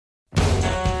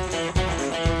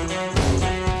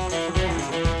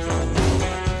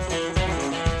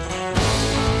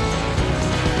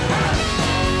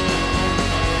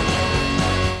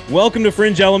Welcome to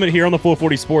Fringe Element here on the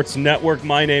 440 Sports Network.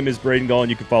 My name is Braden Gall, and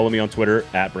you can follow me on Twitter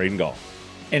at Braden Gall.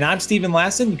 And I'm Stephen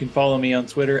Lasson. You can follow me on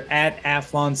Twitter at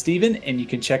AthlonSteven, and you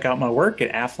can check out my work at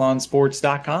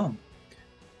athlonsports.com.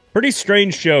 Pretty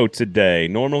strange show today.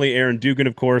 Normally, Aaron Dugan,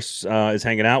 of course, is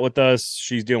hanging out with us.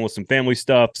 She's dealing with some family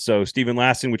stuff. So Stephen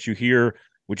Lasson, which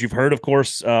you've heard, of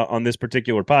course, on this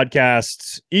particular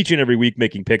podcast, each and every week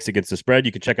making picks against the spread.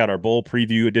 You can check out our bowl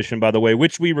preview edition, by the way,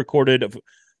 which we recorded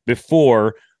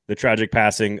before the tragic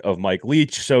passing of Mike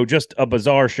Leach. So just a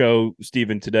bizarre show,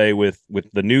 Stephen, today with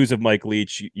the news of Mike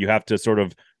Leach. You have to sort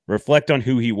of reflect on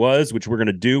who he was, which we're going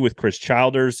to do with Chris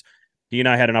Childers. He and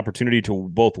I had an opportunity to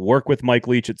both work with Mike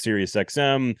Leach at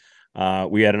SiriusXM.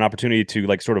 We had an opportunity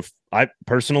to I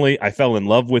fell in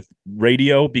love with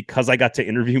radio because I got to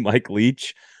interview Mike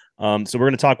Leach. So we're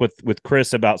going to talk with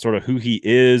Chris about sort of who he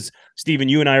is. Stephen,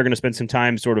 you and I are going to spend some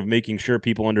time sort of making sure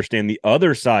people understand the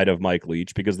other side of Mike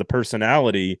Leach, because the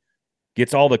personality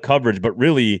gets all the coverage, but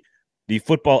really the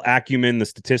football acumen, the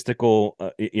statistical,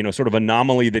 sort of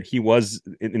anomaly that he was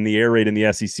in the air raid in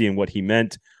the SEC and what he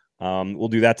meant. We'll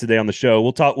do that today on the show.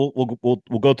 We'll talk.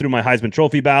 We'll go through my Heisman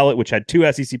Trophy ballot, which had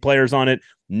 2 SEC players on it,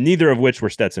 neither of which were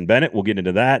Stetson Bennett. We'll get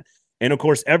into that, and of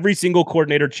course, every single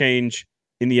coordinator change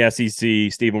in the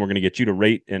SEC. Stephen, we're going to get you to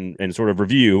rate and sort of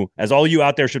review, as all you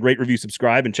out there should rate, review,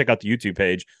 subscribe, and check out the YouTube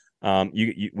page.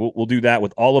 We'll do that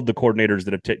with all of the coordinators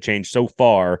that have changed so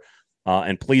far,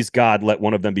 and please God, let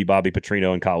one of them be Bobby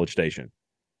Petrino in College Station.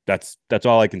 That's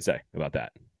all I can say about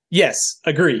that. Yes,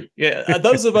 agree. Yeah,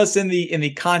 those of us in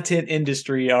the content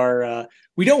industry are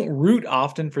we don't root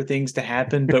often for things to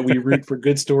happen, but we root for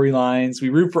good storylines. We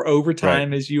root for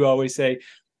overtime, right, as you always say.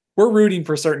 We're rooting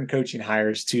for certain coaching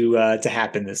hires to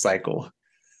happen this cycle.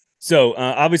 So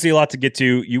obviously a lot to get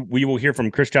to. We will hear from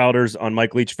Chris Childers on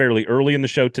Mike Leach fairly early in the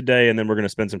show today, and then we're going to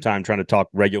spend some time trying to talk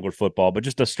regular football, but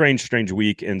just a strange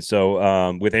week. And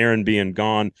so with Aaron being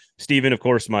gone, Stephen, of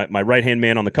course, my right-hand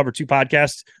man on the Cover 2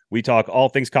 podcast, we talk all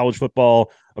things college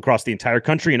football across the entire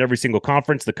country and every single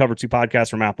conference, the Cover 2 podcast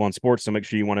from Athlon Sports. So make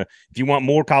sure if you want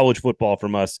more college football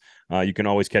from us, you can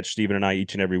always catch Stephen and I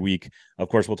each and every week. Of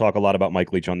course, we'll talk a lot about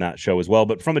Mike Leach on that show as well,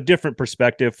 but from a different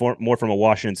perspective, more from a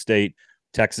Washington State,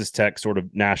 Texas Tech sort of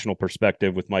national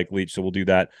perspective with Mike Leach. So we'll do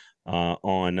that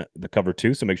on the Cover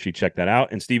 2. So make sure you check that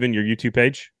out. And Stephen, your YouTube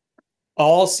page?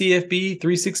 All CFB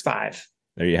 365.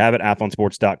 There you have it,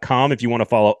 athlonsports.com. If you want to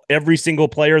follow every single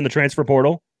player in the transfer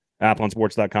portal,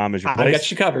 athlonsports.com is your place. I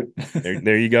got you covered.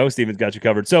 there you go. Stephen's got you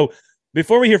covered. So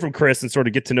before we hear from Chris and sort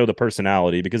of get to know the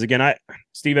personality, because again, I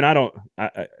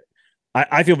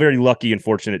feel very lucky and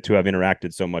fortunate to have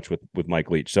interacted so much with Mike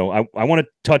Leach. So I want to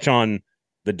touch on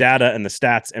the data and the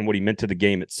stats and what he meant to the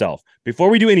game itself. Before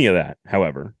we do any of that,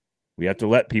 however, we have to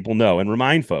let people know and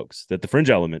remind folks that the Fringe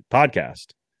Element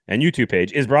podcast and YouTube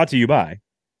page is brought to you by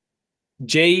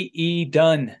J.E.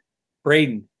 Dunn.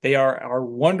 Braden, they are our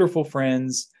wonderful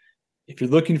friends. If you're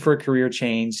looking for a career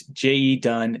change, J.E.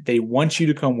 Dunn, they want you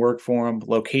to come work for them.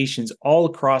 Locations all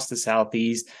across the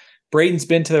Southeast. Braden's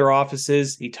been to their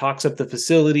offices. He talks up the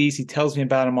facilities. He tells me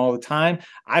about them all the time.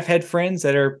 I've had friends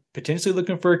that are potentially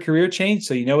looking for a career change.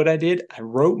 So you know what I did? I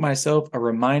wrote myself a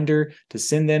reminder to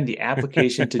send them the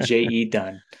application to J.E.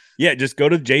 Dunn. Yeah, just go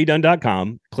to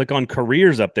jedunn.com, click on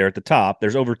careers up there at the top.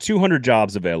 There's over 200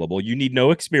 jobs available. You need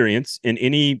no experience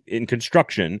in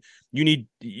construction. You need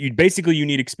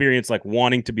experience like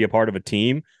wanting to be a part of a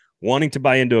team, wanting to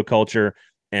buy into a culture,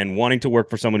 and wanting to work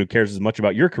for someone who cares as much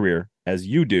about your career as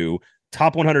you do.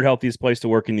 Top 100 healthiest place to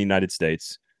work in the United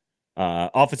States.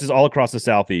 Offices all across the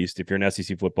Southeast, if you're an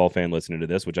SEC football fan listening to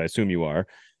this, which I assume you are.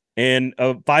 And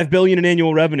 $5 billion in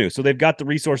annual revenue. So they've got the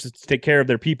resources to take care of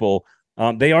their people.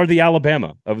 They are the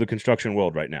Alabama of the construction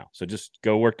world right now. So just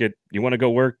go work at, you want to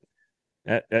go work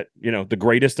at the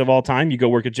greatest of all time, you go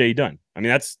work at J.E. Dunn. I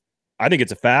mean, I think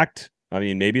it's a fact. I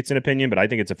mean, maybe it's an opinion, but I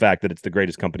think it's a fact that it's the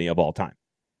greatest company of all time.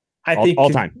 All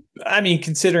time. I mean,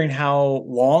 considering how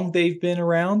long they've been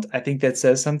around, I think that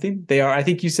says something. They are, I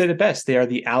think you said it best. They are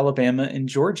the Alabama and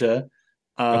Georgia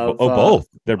of both.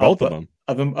 They're both of them.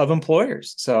 Of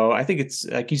employers. So I think it's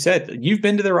like you said, you've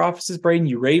been to their offices, Braden,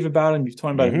 you rave about them. You've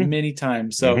talked about it many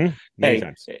times. So, many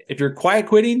times. If you're quiet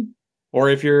quitting or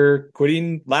if you're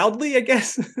quitting loudly, I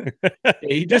guess,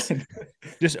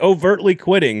 just overtly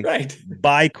quitting, right?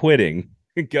 By quitting,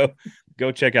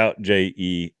 go check out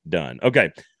J.E. Dunn.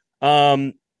 Okay.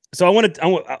 So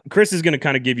Chris is going to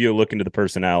kind of give you a look into the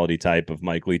personality type of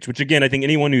Mike Leach, which again, I think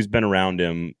anyone who's been around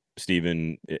him,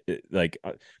 Stephen,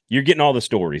 you're getting all the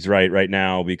stories right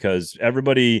now, because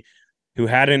everybody who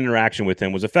had an interaction with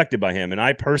him was affected by him. And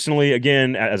I personally,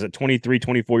 again, as a 23,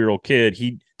 24-year-old kid,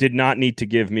 he did not need to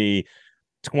give me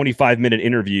 25-minute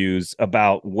interviews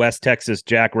about West Texas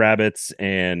jackrabbits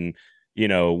and,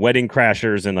 wedding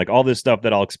crashers and like all this stuff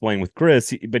that I'll explain with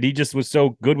Chris. But he just was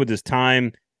so good with his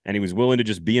time, and he was willing to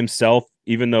just be himself,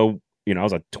 even though, I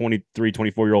was a 23,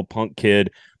 24-year-old punk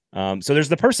kid. So there's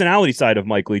the personality side of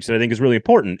Mike Leach that I think is really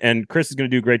important. And Chris is going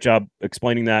to do a great job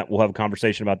explaining that. We'll have a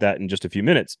conversation about that in just a few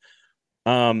minutes.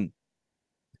 But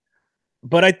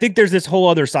I think there's this whole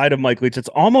other side of Mike Leach that's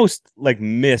almost like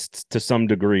missed to some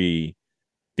degree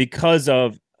because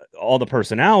of all the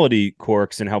personality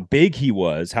quirks and how big he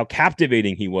was, how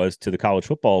captivating he was to the college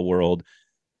football world,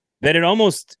 that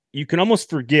you can almost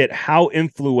forget how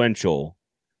influential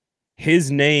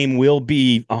his name will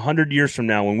be 100 years from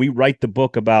now when we write the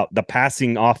book about the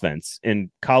passing offense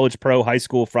in college, pro, high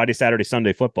school, Friday, Saturday,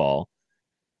 Sunday football.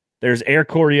 There's Air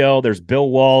Coryell, there's Bill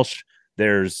Walsh,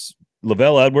 there's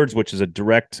Lavelle Edwards, which is a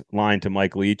direct line to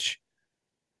Mike Leach.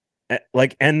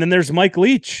 And then there's Mike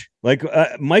Leach.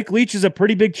 Mike Leach is a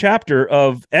pretty big chapter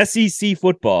of SEC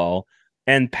football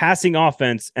and passing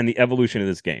offense and the evolution of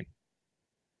this game.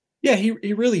 Yeah,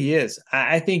 he really is.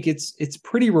 I think it's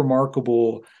pretty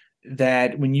remarkable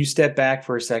that when you step back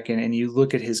for a second and you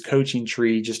look at his coaching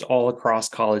tree just all across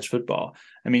college football.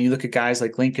 I mean, you look at guys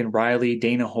like Lincoln Riley,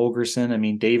 Dana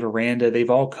Holgorsen, Dave Aranda, they've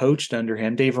all coached under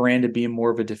him. Dave Aranda being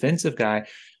more of a defensive guy.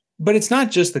 But it's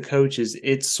not just the coaches.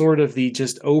 It's sort of the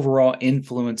just overall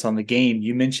influence on the game.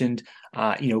 You mentioned,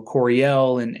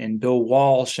 Coryell and Bill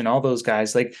Walsh and all those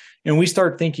guys. We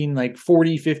start thinking like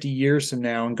 40, 50 years from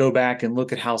now and go back and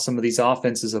look at how some of these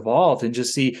offenses evolved and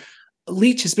just see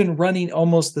Leach has been running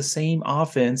almost the same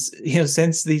offense,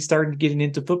 since they started getting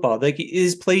into football. Like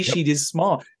his play sheet is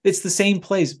small. It's the same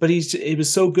plays, but it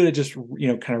was so good at just,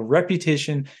 kind of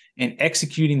repetition and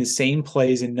executing the same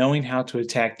plays and knowing how to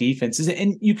attack defenses.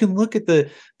 And you can look at the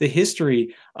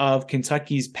history of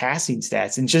Kentucky's passing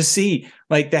stats and just see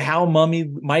like the Hal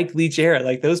Mumme, Mike Leach era,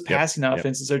 like those passing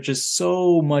offenses are just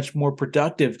so much more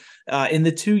productive in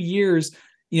the 2 years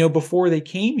before they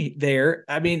came there.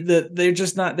 They're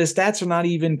just not, the stats are not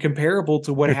even comparable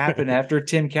to what happened after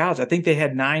Tim Couch. I think they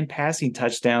had 9 passing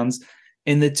touchdowns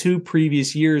in the 2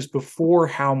 previous years before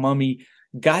Hal Mumme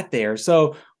got there.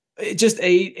 So just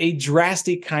a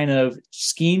drastic kind of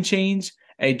scheme change,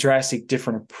 a drastic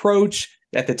different approach.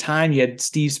 At the time, you had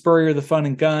Steve Spurrier, the fun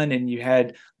and gun, and you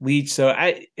had Leach.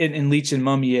 And Leach and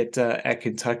Mumme at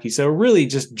Kentucky. So really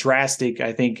just drastic,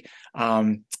 I think,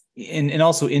 and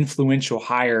also influential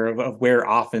hire of where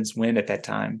offense went at that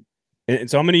time. And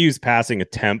so I'm going to use passing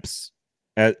attempts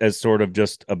as sort of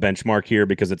just a benchmark here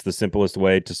because it's the simplest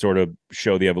way to sort of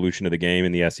show the evolution of the game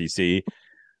in the SEC.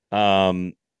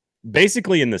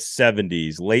 Basically in the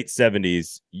 70s, late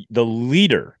 70s, the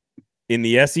leader in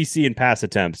the SEC in pass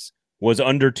attempts was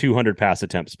under 200 pass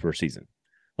attempts per season.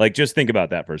 Like, just think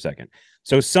about that for a second.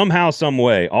 So somehow, some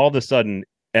way, all of a sudden,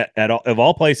 of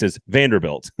all places,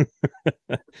 Vanderbilt,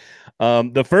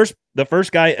 the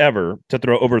first guy ever to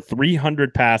throw over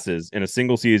 300 passes in a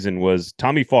single season was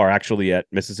Tommy Farr, actually at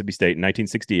Mississippi State in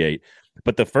 1968.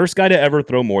 But the first guy to ever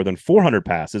throw more than 400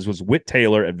 passes was Whit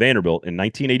Taylor at Vanderbilt in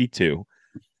 1982.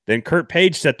 Then Kurt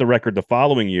Page set the record the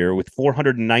following year with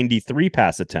 493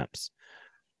 pass attempts.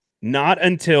 Not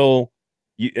until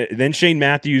then Shane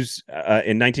Matthews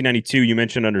in 1992, you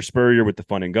mentioned under Spurrier with the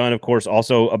fun and gun, of course,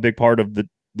 also a big part of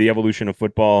the evolution of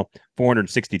football,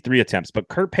 463 attempts. But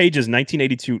Kurt Page's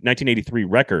 1983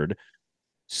 record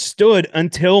stood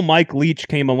until Mike Leach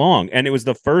came along, and it was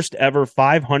the first ever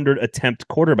 500 attempt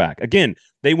quarterback. Again,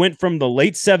 they went from the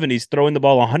late 70s throwing the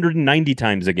ball 190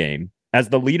 times a game as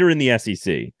the leader in the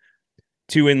SEC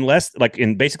to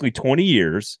in basically 20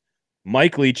 years,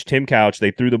 Mike Leach, Tim Couch,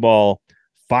 they threw the ball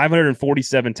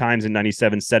 547 times in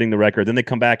 97, setting the record. Then they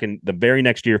come back in the very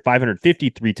next year,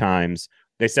 553 times.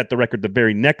 They set the record the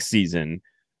very next season.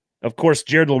 Of course,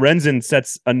 Jared Lorenzen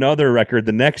sets another record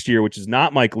the next year, which is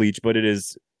not Mike Leach, but it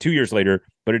is 2 years later,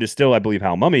 but it is still, I believe,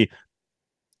 Hal Mumme.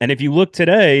 And if you look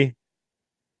today,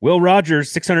 Will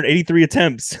Rogers, 683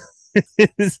 attempts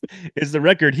is the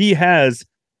record. He has,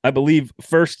 I believe,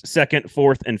 first, second,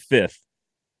 fourth, and fifth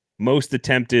most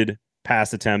attempted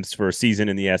pass attempts for a season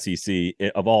in the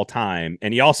SEC of all time.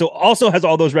 And he also has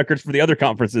all those records for the other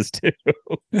conferences too.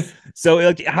 So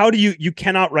like, how do you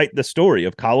cannot write the story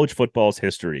of college football's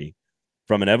history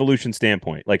from an evolution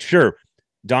standpoint. Like, sure,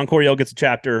 Don Coryell gets a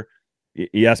chapter.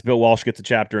 Yes, Bill Walsh gets a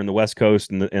chapter in the West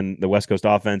Coast and the West Coast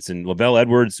offense, and Lavelle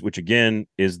Edwards, which again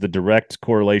is the direct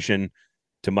correlation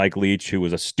to Mike Leach, who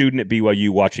was a student at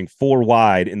BYU watching 4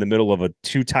 wide in the middle of a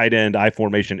 2 tight end I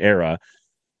formation era.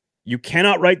 You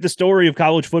cannot write the story of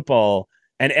college football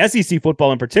and SEC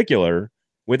football in particular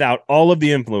without all of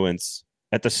the influence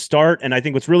at the start. And I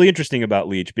think what's really interesting about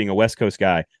Leach being a West Coast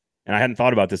guy, and I hadn't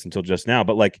thought about this until just now,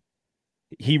 but like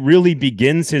he really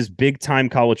begins his big time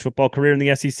college football career in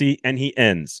the SEC and he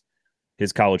ends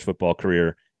his college football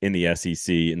career in the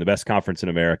SEC, in the best conference in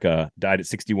America. Died at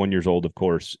 61 years old, of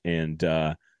course. And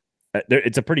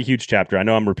it's a pretty huge chapter. I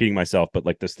know I'm repeating myself, but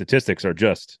like the statistics are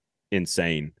just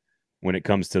insane when it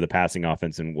comes to the passing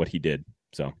offense and what he did.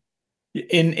 So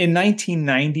in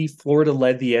 1990, Florida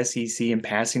led the SEC in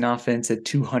passing offense at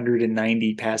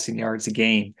 290 passing yards a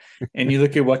game. And you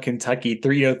look at what Kentucky,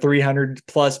 300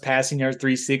 plus passing yards,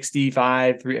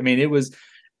 365. I mean, it was,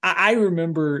 I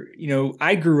remember,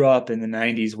 I grew up in the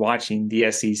 90s watching the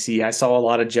SEC. I saw a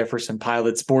lot of Jefferson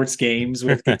Pilot sports games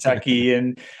with Kentucky.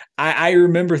 And I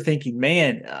remember thinking,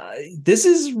 man, this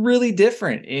is really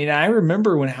different. And I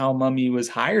remember when Hal Mumme was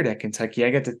hired at Kentucky,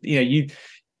 I got to,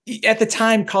 at the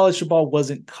time, college football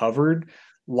wasn't covered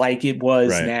like it was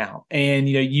now. And,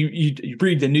 you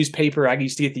read the newspaper. I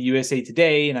used to get the USA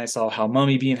Today and I saw Hal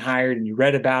Mumme being hired and you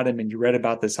read about him and you read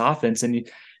about this offense. And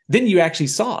then you actually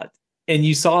saw it. And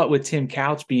you saw it with Tim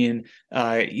Couch being,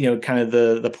 kind of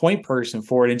the point person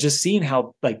for it and just seeing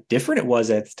how like different it was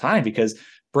at the time because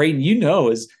Braden,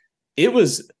 it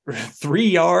was 3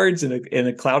 yards in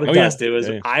a cloud of dust. Yeah. It was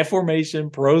I formation,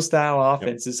 pro style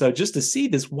offense. And so just to see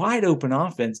this wide open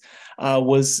offense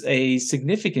was a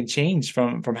significant change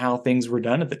from how things were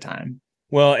done at the time.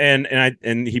 Well,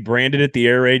 and he branded it the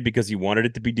air raid because he wanted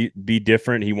it to be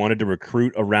different. He wanted to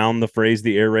recruit around the phrase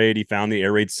the air raid. He found the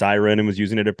air raid siren and was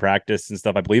using it at practice and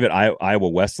stuff. I believe at Iowa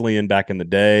Wesleyan back in the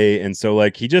day. And so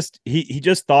like he just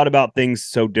thought about things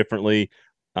so differently.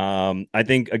 I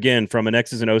think again from an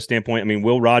X's and O standpoint, I mean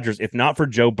Will Rogers, if not for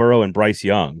Joe Burrow and Bryce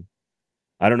Young,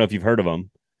 I don't know if you've heard of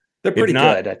them. They're pretty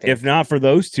good, I think. If not for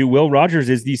those two, Will Rogers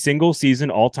is the single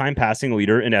season all-time passing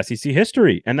leader in SEC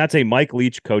history, and that's a Mike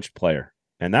Leach coached player.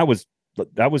 And that was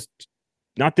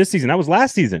not this season. That was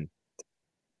last season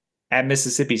at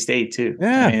Mississippi State too.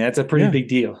 Yeah, I mean, that's a pretty big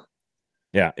deal.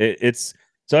 Yeah, it's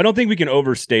so I don't think we can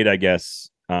overstate, I guess,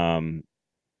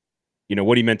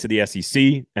 what he meant to the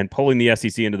SEC and pulling the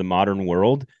SEC into the modern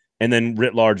world, and then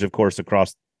writ large, of course,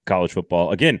 across college football.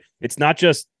 Again, it's not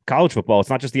just college football. It's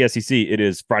not just the SEC. It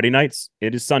is Friday nights.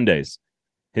 It is Sundays.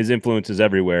 His influence is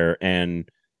everywhere, and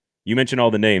you mentioned all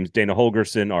the names, Dana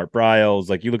Holgorsen, Art Briles.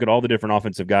 Like you look at all the different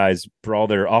offensive guys for all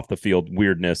their off the field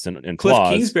weirdness and Cliff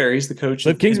flaws. Kingsbury's the coach.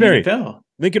 Cliff Kingsbury,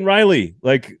 Lincoln Riley.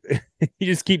 Like you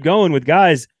just keep going with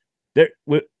guys there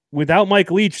without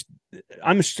Mike Leach.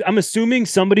 I'm assuming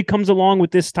somebody comes along with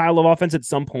this style of offense at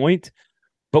some point.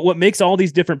 But what makes all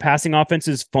these different passing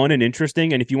offenses fun and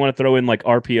interesting, and if you want to throw in like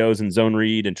RPOs and zone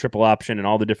read and triple option and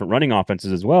all the different running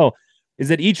offenses as well, is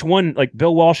that each one, like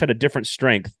Bill Walsh had a different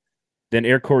strength than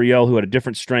Air Coryell, who had a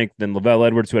different strength than Lavelle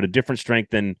Edwards, who had a different strength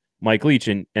than Mike Leach.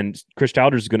 And Chris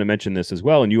Childers is going to mention this as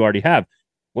well, and you already have.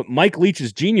 What Mike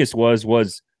Leach's genius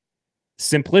was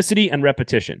simplicity and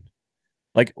repetition.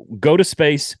 Like go to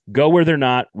space, go where they're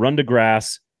not, run to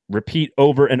grass, repeat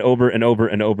over and over and over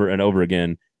and over and over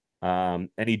again. And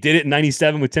he did it in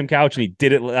 97 with Tim Couch, and he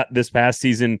did it this past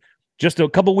season just a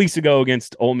couple weeks ago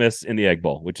against Ole Miss in the Egg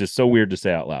Bowl, which is so weird to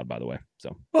say out loud, by the way.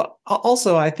 So, well,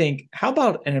 also I think how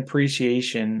about an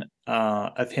appreciation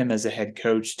of him as a head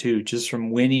coach too, just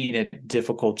from winning at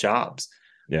difficult jobs.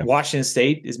 Yeah. Washington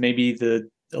State is maybe the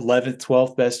 11th,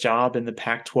 12th best job in the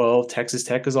Pac-12. Texas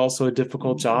Tech is also a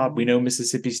difficult job. We know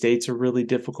Mississippi State's a really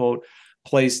difficult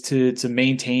place to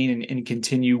maintain and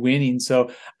continue winning.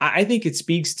 So I think it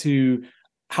speaks to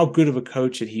how good of a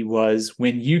coach that he was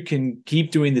when you can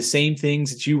keep doing the same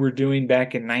things that you were doing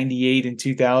back in 98 and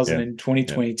 2000 and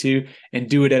 2022 and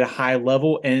do it at a high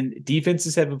level. And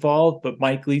defenses have evolved, but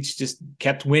Mike Leach just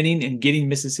kept winning and getting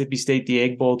Mississippi State the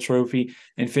Egg Bowl trophy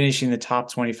and finishing the top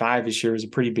 25 this year was a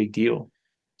pretty big deal.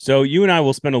 So you and I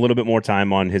will spend a little bit more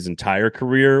time on his entire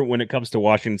career when it comes to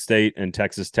Washington State and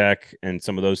Texas Tech and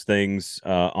some of those things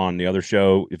on the other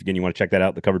show. If, again, you want to check that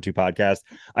out, the Cover 2 podcast.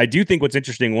 I do think what's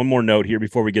interesting, one more note here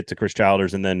before we get to Chris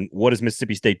Childers, and then what does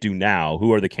Mississippi State do now?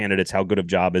 Who are the candidates? How good of a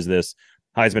job is this?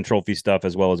 Heisman Trophy stuff,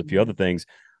 as well as a few other things.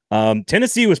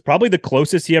 Tennessee was probably the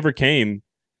closest he ever came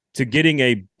to getting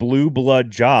a blue blood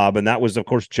job, and that was, of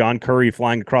course, John Curry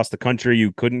flying across the country.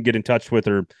 You couldn't get in touch with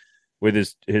her. With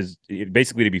his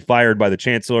basically to be fired by the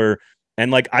chancellor. And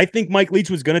like, I think Mike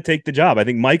Leach was going to take the job. I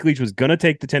think Mike Leach was going to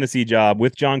take the Tennessee job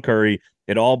with John Curry.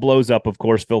 It all blows up. Of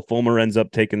course, Phil Fulmer ends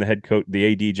up taking the head coach,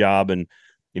 the AD job. And,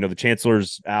 the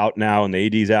chancellor's out now and the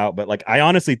AD's out. But like, I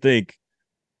honestly think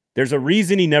there's a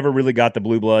reason he never really got the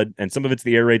blue blood. And some of it's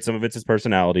the air raid, some of it's his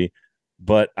personality.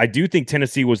 But I do think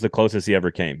Tennessee was the closest he ever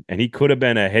came. And he could have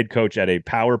been a head coach at a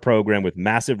power program with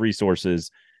massive resources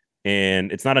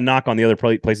And it's not a knock on the other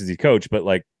places he coached, but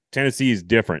like Tennessee is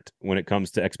different when it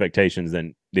comes to expectations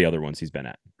than the other ones he's been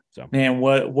at. So, man,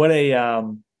 what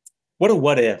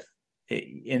if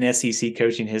in SEC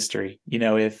coaching history?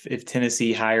 If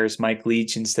Tennessee hires Mike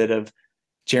Leach instead of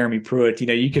Jeremy Pruitt,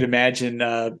 you could imagine,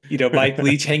 Mike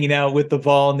Leach hanging out with the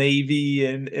Vol Navy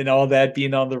and all that,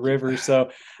 being on the river. So,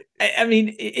 I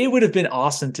mean, it would have been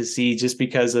awesome to see just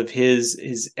because of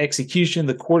his execution,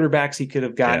 the quarterbacks he could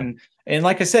have gotten. Yeah. And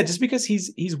like I said, just because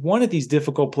he's one of these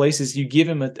difficult places, you give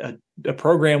him a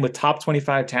program with top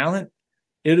 25 talent,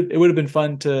 it would have been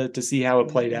fun to see how it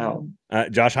played out.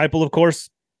 Josh Heupel, of course,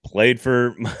 played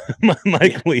for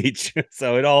Mike Leach,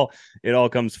 so it all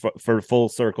comes for full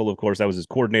circle. Of course, that was his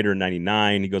coordinator in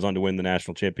 '99. He goes on to win the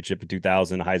national championship in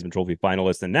 2000, Heisman Trophy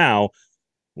finalist, and now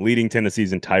leading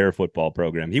Tennessee's entire football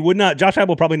program. He would not. Josh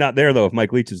Heupel probably not there though if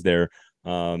Mike Leach is there,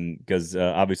 because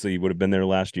obviously he would have been there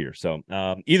last year. So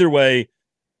either way,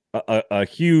 a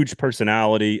huge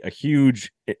personality, a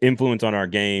huge influence on our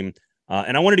game.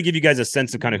 And I wanted to give you guys a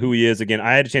sense of kind of who he is. Again,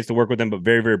 I had a chance to work with him, but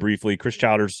very, very briefly. Chris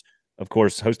Childers, of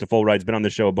course, host of Full Ride's been on the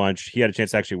show a bunch. He had a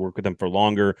chance to actually work with him for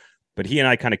longer, but he and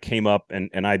I kind of came up, and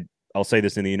I'll say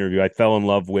this in the interview, I fell in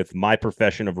love with my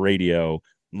profession of radio,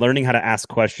 learning how to ask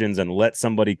questions and let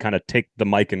somebody kind of take the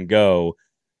mic and go,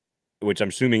 which I'm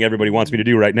assuming everybody wants me to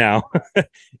do right now,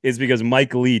 is because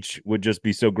Mike Leach would just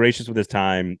be so gracious with his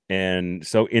time and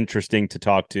so interesting to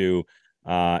talk to.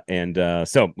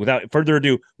 So without further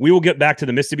ado, we will get back to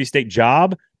the Mississippi State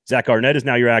job. Zach Arnett is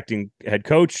now your acting head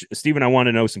coach. Steven, I want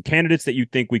to know some candidates that you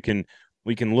think we can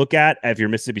look at. If you're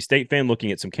a Mississippi State fan,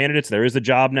 looking at some candidates, there is a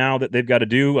job now that they've got to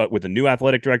do with a new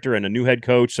athletic director and a new head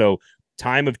coach. So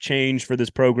time of change for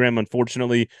this program,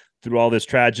 unfortunately, through all this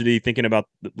tragedy, thinking about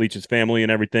Leach's family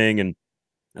and everything. And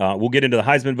we'll get into the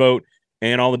Heisman vote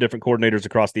and all the different coordinators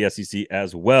across the SEC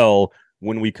as well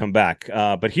when we come back.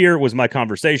 But here was my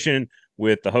conversation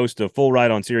with the host of Full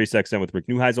Ride on Sirius XM with Rick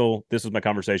Neuheisel. This was my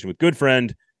conversation with good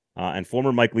friend and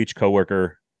former Mike Leach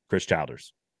coworker, Chris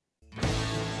Childers.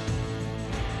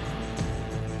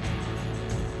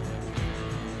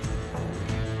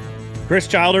 Chris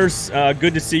Childers,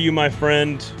 good to see you, my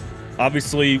friend.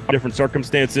 Obviously, different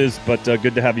circumstances, but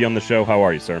good to have you on the show. How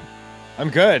are you, sir? I'm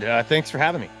good. Thanks for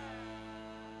having me.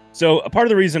 So a part of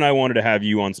the reason I wanted to have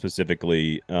you on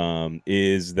specifically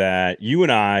is that you and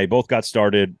I both got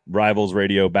started Rivals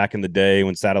Radio back in the day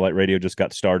when satellite radio just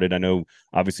got started. I know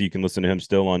obviously you can listen to him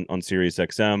still on Sirius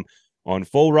XM on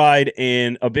Full Ride,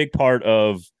 and a big part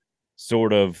of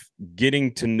sort of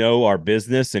getting to know our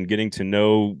business and getting to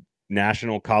know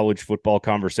national college football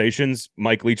conversations.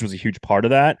 Mike Leach was a huge part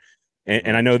of that.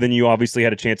 And I know then you obviously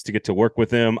had a chance to get to work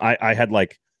with him. I had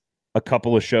like a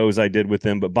couple of shows I did with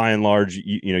him, but by and large,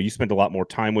 you spent a lot more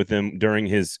time with him during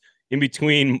his in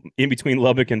between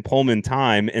Lubbock and Pullman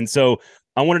time. And so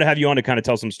I wanted to have you on to kind of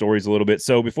tell some stories a little bit.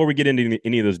 So before we get into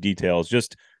any of those details,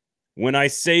 just when I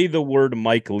say the word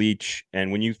Mike Leach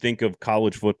and when you think of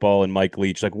college football and Mike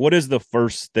Leach, like what is the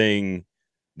first thing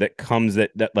that comes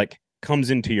that like comes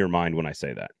into your mind when I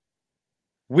say that?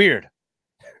 Weird.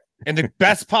 In the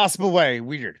best possible way.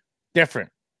 Weird. Different.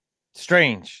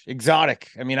 Strange, exotic.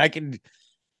 I mean, I can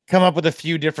come up with a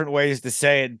few different ways to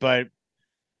say it, but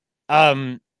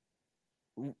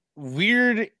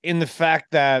weird in the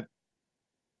fact that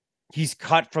he's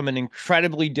cut from an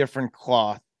incredibly different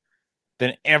cloth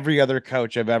than every other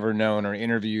coach I've ever known or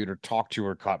interviewed or talked to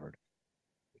or covered.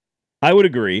 I would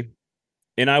agree.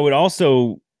 And I would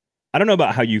also, I don't know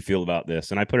about how you feel about this,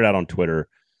 and I put it out on Twitter.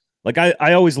 Like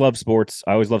I always love sports.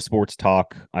 I always love sports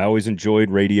talk. I always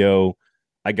enjoyed radio.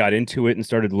 I got into it and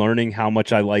started learning how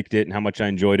much I liked it and how much I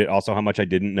enjoyed it, also how much I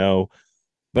didn't know.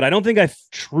 But I don't think I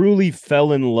truly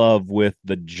fell in love with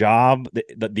the job,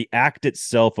 the act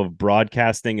itself of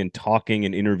broadcasting and talking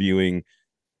and interviewing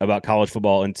about college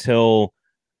football until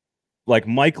like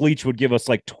Mike Leach would give us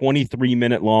like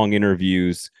 23-minute long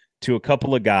interviews to a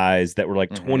couple of guys that were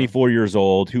like 24 years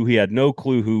old who he had no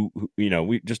clue who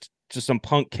we just some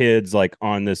punk kids like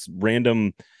on this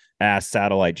random ass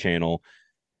satellite channel.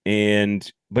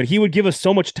 But he would give us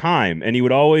so much time, and he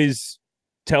would always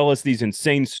tell us these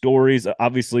insane stories.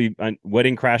 Obviously,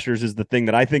 Wedding Crashers is the thing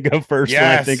that I think of first when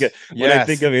I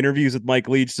think of interviews with Mike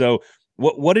Leach. So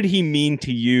what did he mean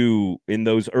to you in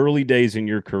those early days in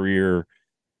your career,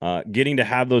 getting to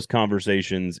have those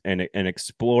conversations and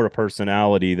explore a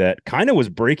personality that kind of was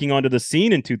breaking onto the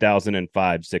scene in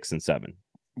 2005, 6, and 7?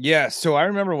 Yeah, so I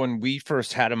remember when we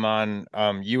first had him on,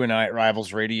 you and I at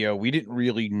Rivals Radio, we didn't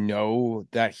really know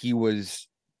that he was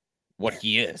what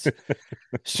he is.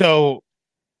 So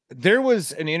there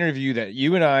was an interview that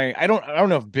you and I don't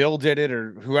know if Bill did it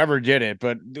or whoever did it,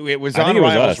 but it was on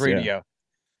Rivals Radio.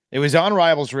 Yeah. It was on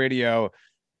Rivals Radio,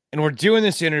 and we're doing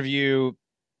this interview,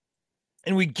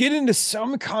 and we get into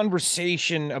some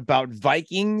conversation about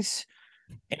Vikings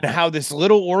and how this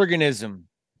little organism.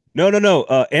 No.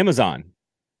 Amazon.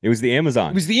 It was the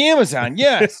Amazon. It was the Amazon,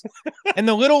 yes. And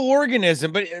the little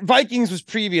organism, but Vikings was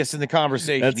previous in the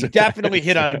conversation. He definitely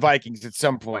hit on Vikings at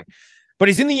some point. But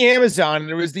he's in the Amazon, and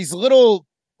there was these little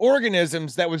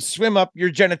organisms that would swim up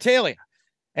your genitalia.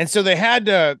 And so they had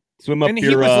to swim up and your,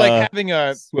 he was like having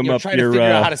a swim up trying your, to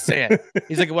figure out how to say it.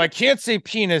 He's like, well, I can't say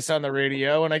penis on the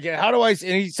radio. And how do I, and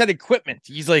he said equipment.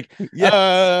 He's like,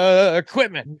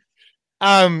 equipment.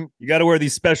 You got to wear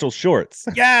these special shorts.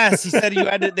 Yes, he said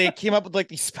they came up with like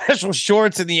these special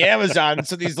shorts in the Amazon,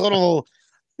 so these little,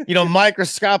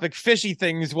 microscopic fishy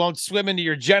things won't swim into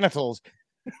your genitals.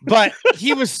 But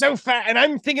he was so fat, and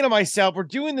I'm thinking to myself, we're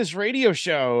doing this radio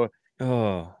show,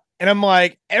 and I'm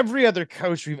like, every other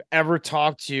coach we've ever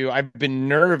talked to, I've been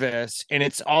nervous, and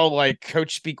it's all like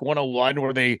Coach Speak 101,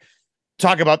 where they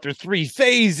talk about their 3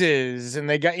 phases, and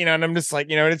they got, and I'm just like,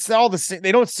 it's all the same.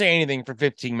 They don't say anything for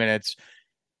 15 minutes.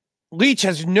 Leach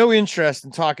has no interest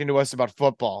in talking to us about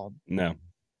football. No.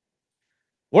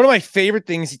 One of my favorite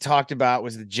things he talked about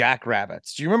was the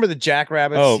Jackrabbits. Do you remember the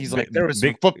Jackrabbits? Oh, he's like, there was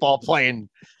some football playing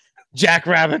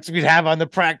Jackrabbits we'd have on the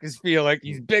practice field, like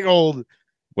these big old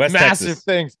West massive Texas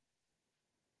things.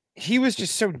 He was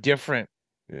just so different.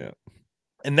 Yeah.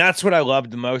 And that's what I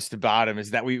loved the most about him,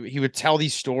 is that he would tell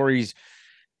these stories.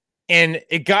 And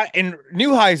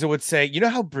Neuheisel would say, you know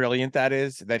how brilliant that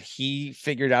is, that he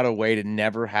figured out a way to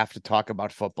never have to talk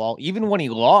about football, even when he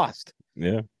lost.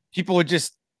 Yeah. People would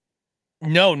just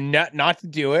know not to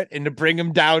do it, and to bring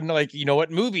him down, like,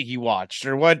 what movie he watched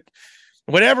or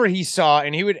whatever he saw.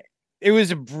 And it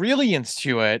was a brilliance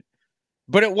to it,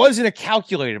 but it wasn't a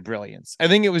calculated brilliance. I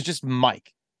think it was just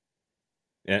Mike.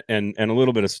 And a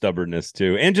little bit of stubbornness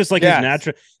too, and just like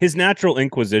his natural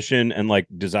inquisition and like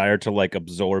desire to like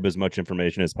absorb as much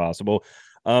information as possible.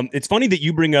 It's funny that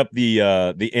you bring up the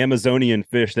Amazonian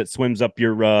fish that swims up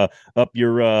your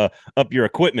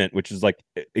equipment, which is like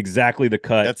exactly the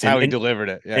cut. That's how he delivered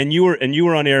it. Yeah. And you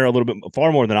were on air a little bit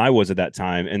far more than I was at that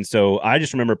time, and so I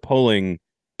just remember pulling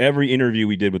every interview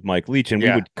we did with Mike Leach, and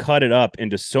we would cut it up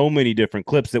into so many different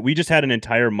clips that we just had an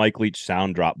entire Mike Leach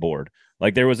sound drop board.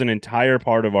 Like there was an entire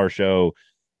part of our show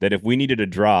that if we needed a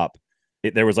drop,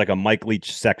 there was like a Mike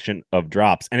Leach section of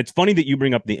drops. And it's funny that you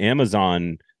bring up the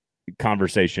Amazon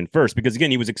conversation first, because again,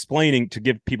 he was explaining, to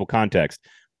give people context,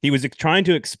 he was trying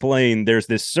to explain there's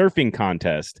this surfing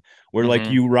contest where like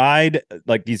you ride,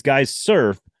 like these guys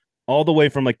surf all the way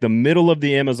from like the middle of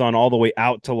the Amazon all the way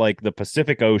out to like the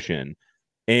Pacific Ocean.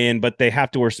 But they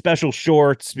have to wear special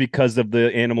shorts because of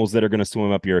the animals that are going to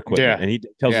swim up your equipment. Yeah. And he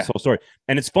tells this whole story.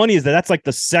 And it's funny is that's like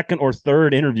the second or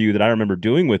third interview that I remember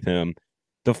doing with him.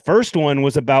 The first one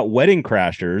was about Wedding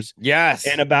Crashers. Yes.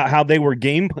 And about how they were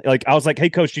like, I was like, hey,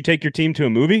 coach, do you take your team to a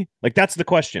movie? Like, that's the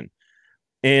question.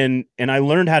 And I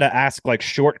learned how to ask like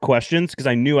short questions because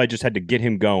I knew I just had to get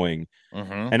him going.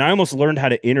 And I almost learned how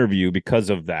to interview because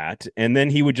of that. And then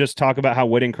he would just talk about how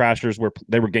Wedding Crashers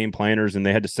were game planners and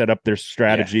they had to set up their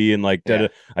strategy and like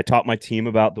I taught my team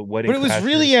about the Wedding. But it was Crashers.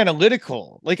 really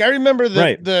analytical. Like I remember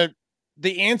the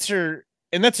answer,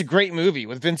 and that's a great movie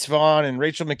with Vince Vaughn and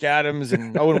Rachel McAdams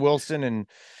and Owen Wilson, and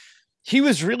he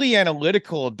was really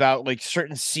analytical about like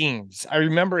certain scenes. I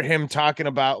remember him talking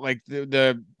about like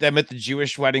them at the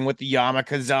Jewish wedding with the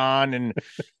yarmulkes on, and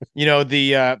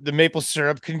the maple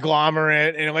syrup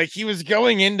conglomerate, and like he was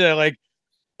going into like,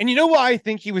 and you know why I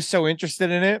think he was so interested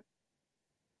in it?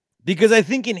 Because I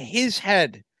think in his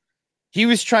head, he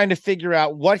was trying to figure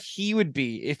out what he would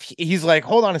be if he's like,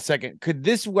 hold on a second, could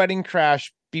this wedding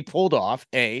crash be pulled off?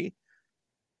 A.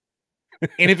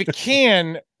 And if it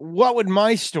can, what would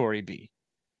my story be?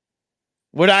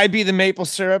 Would I be the maple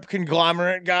syrup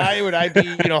conglomerate guy? Would I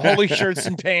be, holy shirts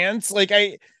and pants? Like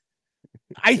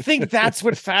I think that's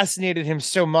what fascinated him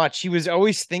so much. He was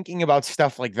always thinking about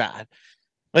stuff like that.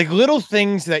 Like little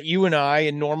things that you and I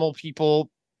and normal people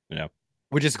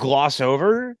would just gloss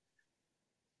over.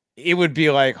 It would be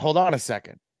like, hold on a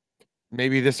second.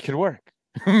 Maybe this could work.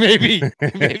 maybe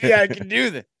I can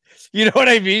do this. You know what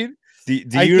I mean? Do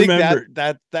you remember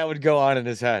that would go on in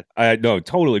his head? I no,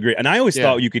 totally agree. And I always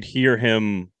thought you could hear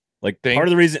him like part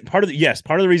of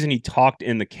the reason he talked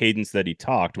in the cadence that he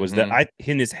talked was that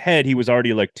in his head he was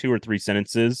already like 2 or 3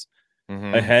 sentences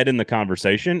ahead in the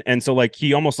conversation, and so like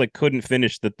he almost like couldn't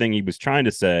finish the thing he was trying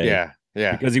to say.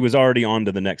 Yeah, because he was already on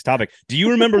to the next topic. Do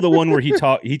you remember the one where he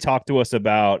talked to us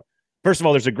about? First of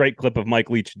all, there's a great clip of Mike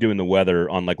Leach doing the weather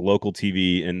on like local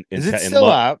TV and is it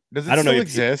still out? Does it still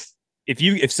exist?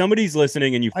 if somebody's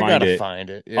listening and you I find gotta it, find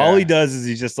it. all he Yeah. does is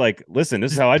he's just like, listen,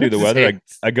 this is Just how I do puts the his weather.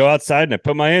 hands. I go outside and I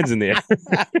put my hands in the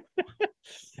air.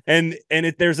 And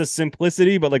there's a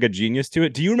simplicity, but like a genius to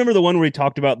it. Do you remember the one where he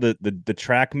talked about the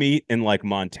track meet in like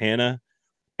Montana?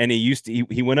 And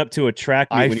he went up to a track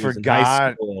meet I when he was in high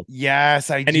forgot. school. Yes,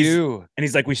 I And do.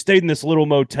 he's like, we stayed in this little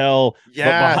motel,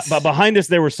 Yes. but behind us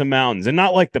there were some mountains, and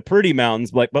not like the pretty mountains,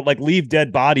 but like leave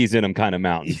dead bodies in them kind of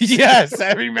mountains. Yes,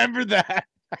 I remember that.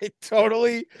 I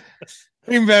totally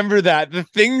remember that. The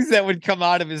things that would come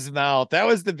out of his mouth. That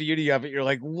was the beauty of it. You're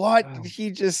like, what did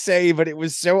he just say? But it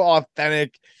was so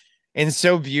authentic and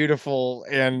so beautiful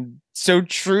and so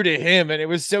true to him. And it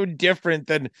was so different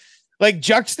than like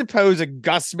juxtapose a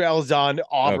Gus Malzahn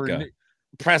Auburn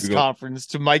press conference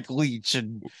to Mike Leach.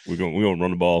 And we're gonna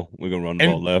run the ball. We're gonna run the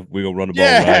ball left. We're gonna run the ball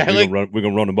yeah, right. We're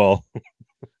gonna run the ball.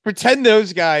 Pretend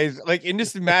those guys like, and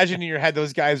just imagine in your head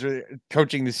those guys are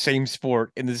coaching the same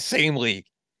sport in the same league,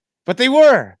 but they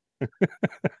were.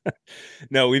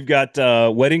 No, we've got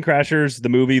Wedding Crashers, the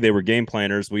movie. They were game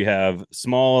planners. We have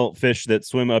small fish that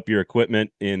swim up your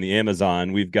equipment in the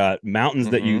Amazon. We've got mountains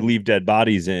that you leave dead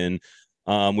bodies in.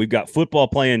 We've got football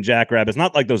playing jackrabbits,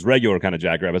 not like those regular kind of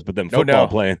jackrabbits, but them football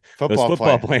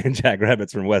playing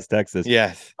jackrabbits from West Texas.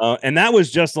 Yes. And that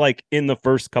was just like in the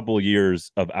first couple of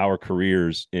years of our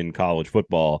careers in college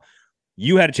football.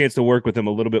 You had a chance to work with him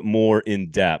a little bit more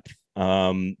in depth.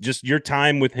 Just your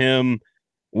time with him.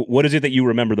 What is it that you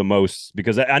remember the most?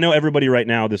 Because I know everybody right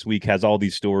now this week has all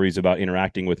these stories about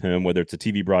interacting with him, whether it's a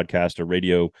TV broadcast or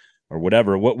radio or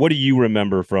whatever. What do you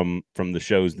remember from the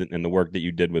shows and the work that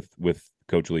you did with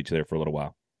Coach Leach there for a little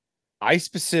while? I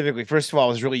specifically, first of all, I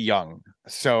was really young.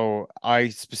 So I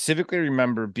specifically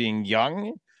remember being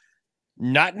young,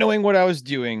 not knowing what I was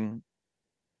doing,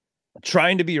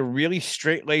 trying to be a really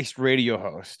straight-laced radio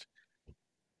host,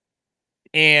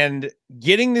 and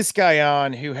getting this guy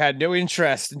on who had no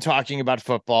interest in talking about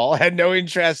football, had no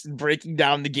interest in breaking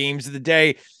down the games of the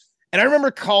day. And I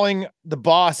remember calling the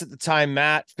boss at the time,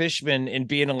 Matt Fishman, and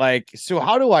being like, so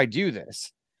how do I do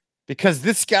this? Because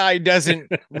this guy doesn't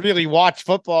really watch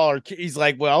football. Or he's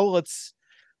like, well, let's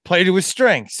play to his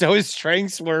strengths. So his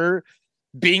strengths were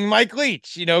being Mike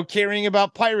Leach, caring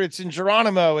about Pirates and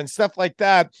Geronimo and stuff like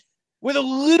that, with a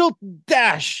little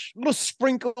dash, little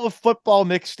sprinkle of football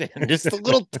mixed in, just a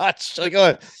little touch, like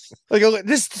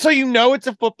this, so it's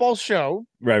a football show,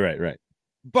 right.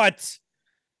 But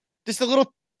just a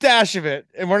little dash of it,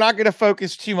 and we're not going to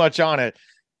focus too much on it.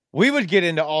 We would get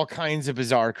into all kinds of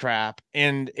bizarre crap,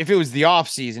 and if it was the off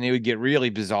season, it would get really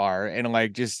bizarre and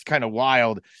like just kind of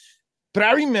wild. But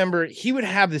I remember he would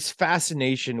have this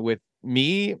fascination with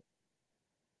me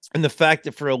and the fact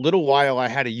that for a little while I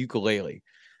had a ukulele.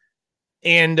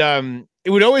 And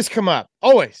it would always come up,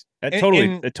 always.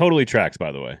 It totally tracks,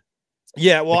 by the way.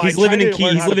 Yeah, well, like he's living in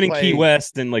Key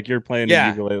West, and like you're playing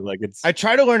ukulele. Like I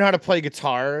tried to learn how to play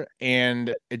guitar,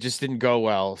 and it just didn't go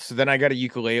well. So then I got a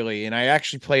ukulele, and I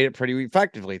actually played it pretty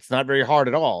effectively. It's not very hard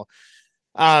at all.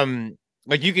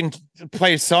 Like you can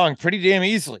play a song pretty damn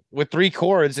easily with 3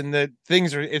 chords, and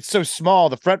it's so small,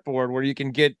 the fretboard, where you can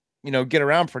get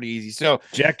around pretty easy. So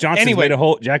Jack Johnson's made a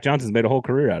whole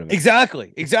career out of it.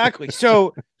 Exactly.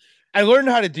 So I learned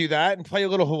how to do that and play a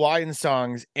little Hawaiian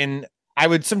songs, and I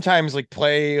would sometimes like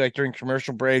play like during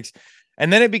commercial breaks,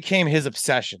 and then it became his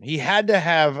obsession. He had to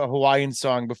have a Hawaiian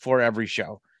song before every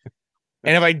show.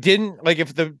 And if I didn't, like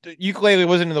if the ukulele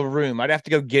wasn't in the room, I'd have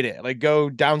to go get it, like go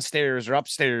downstairs or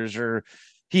upstairs, or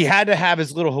he had to have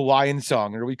his little Hawaiian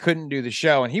song or we couldn't do the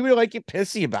show. And he would like get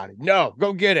pissy about it. No,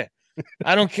 go get it.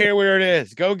 I don't care where it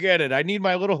is. Go get it. I need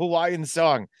my little Hawaiian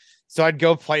song. So I'd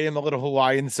go play him a little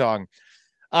Hawaiian song.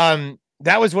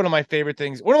 That was one of my favorite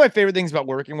things. One of my favorite things about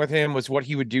working with him was what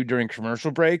he would do during commercial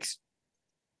breaks.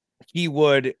 He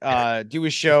would do a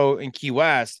show in Key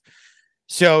West.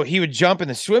 So he would jump in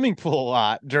the swimming pool a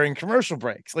lot during commercial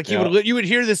breaks. Like you would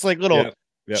hear this like little,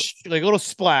 like little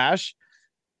splash.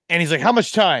 And he's like, how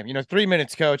much time? 3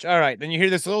 minutes, coach. All right. Then you hear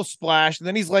this little splash. And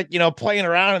then he's like, playing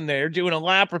around in there, doing a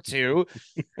lap or two.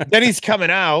 Then he's coming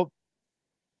out.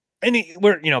 And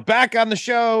we're, back on the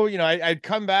show. I'd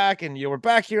come back and, we're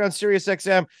back here on Sirius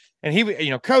XM. And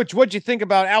he, coach, what'd you think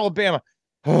about Alabama?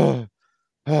 Well,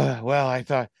 I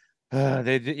thought, and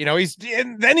then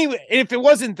if it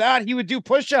wasn't that, he would do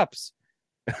push-ups.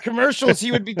 Commercials,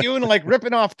 he would be doing like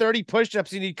ripping off 30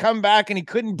 push-ups, and he'd come back and he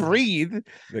couldn't breathe,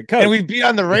 and we'd be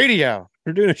on the radio.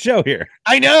 We're doing a show here.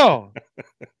 I know.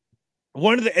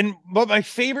 But my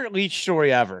favorite Leach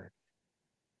story ever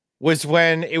was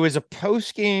when it was a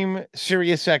post-game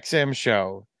Sirius XM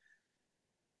show.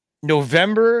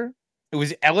 November, it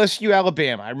was LSU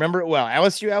Alabama. I remember it well.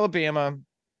 LSU Alabama.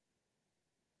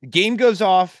 The game goes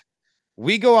off.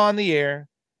 We go on the air.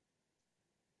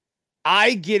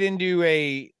 I get into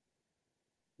a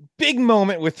big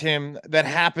moment with him that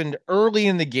happened early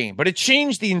in the game, but it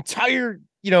changed the entire,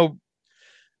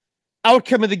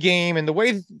 outcome of the game and the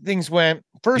way things went.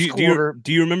 First quarter.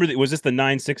 Do you remember was this the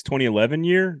 9/6/2011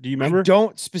 year? Do you remember? I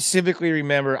don't specifically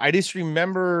remember. I just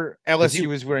remember LSU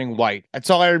was wearing white.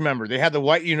 That's all I remember. They had the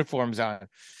white uniforms on.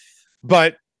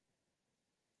 But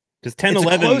because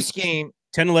 10-11 close game.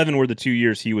 10-11 were the 2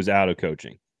 years he was out of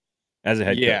coaching as a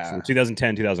head coach. So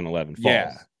 2010, 2011 falls.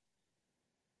 Yeah.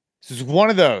 This is one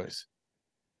of those.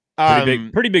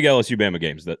 Pretty big LSU Bama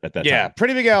games at that time. Yeah,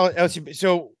 pretty big LSU.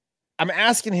 So I'm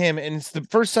asking him, and it's the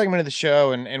first segment of the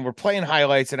show, and we're playing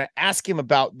highlights, and I ask him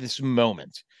about this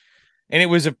moment. And it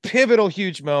was a pivotal,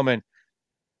 huge moment.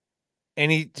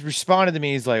 And he responded to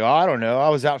me. He's like, "Oh, I don't know. I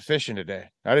was out fishing today.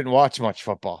 I didn't watch much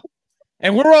football."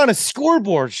 And we're on a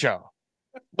scoreboard show.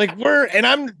 And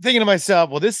I'm thinking to myself,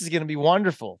 well, this is going to be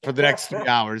wonderful for the next 3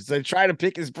 hours. I try to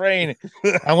pick his brain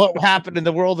on what happened in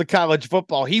the world of college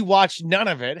football. He watched none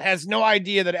of it, has no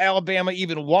idea that Alabama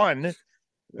even won.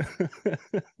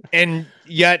 And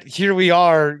yet here we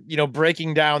are,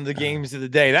 breaking down the games of the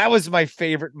day. That was my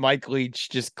favorite Mike Leach,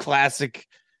 just classic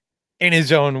in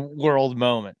his own world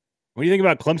moment. What do you think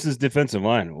about Clemson's defensive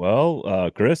line?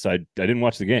 Well, Chris, I didn't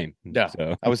watch the game. No,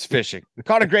 so. I was fishing.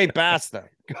 Caught a great bass though.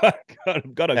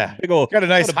 got a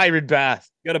nice hybrid bass.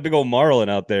 Got a big old marlin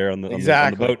out there on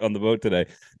the boat today.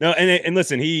 No, and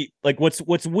listen,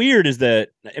 what's weird is that,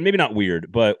 and maybe not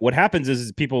weird, but what happens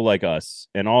is people like us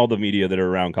and all the media that are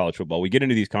around college football, we get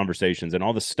into these conversations and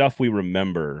all the stuff we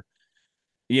remember.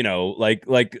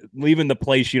 Like leaving the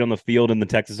play sheet on the field in the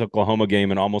Texas-Oklahoma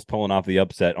game and almost pulling off the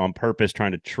upset on purpose,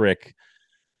 trying to trick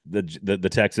the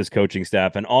Texas coaching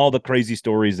staff, and all the crazy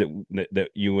stories that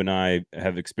you and I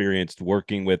have experienced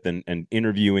working with and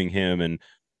interviewing him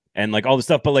and like all the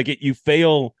stuff. But like you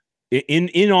fail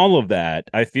in all of that.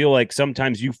 I feel like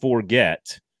sometimes you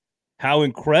forget how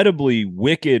incredibly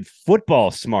wicked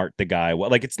football smart the guy was.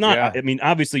 Like, it's not, I mean,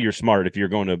 obviously you're smart if you're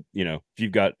going to, if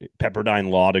you've got Pepperdine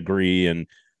law degree and,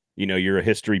 you're a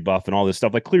history buff and all this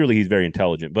stuff. Like, clearly he's very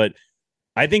intelligent, but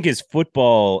I think his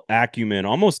football acumen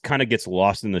almost kind of gets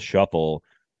lost in the shuffle.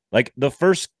 Like, the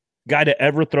first guy to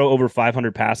ever throw over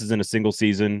 500 passes in a single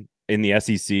season in the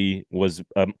SEC was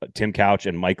Tim Couch,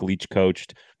 and Mike Leach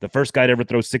coached. The first guy to ever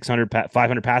throw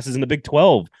 500 passes in the Big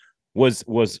 12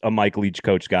 was a Mike Leach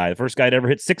coach guy. The first guy to ever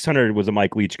hit 600 was a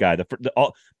Mike Leach guy.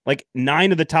 Like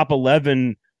 9 of the top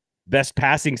 11 best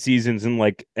passing seasons in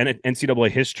like NCAA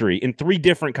history in 3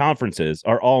 different conferences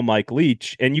are all Mike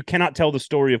Leach. And you cannot tell the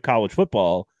story of college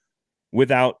football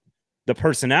without the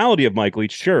personality of Mike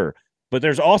Leach, sure. But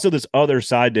there's also this other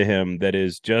side to him that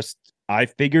is just, I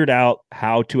figured out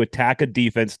how to attack a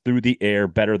defense through the air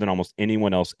better than almost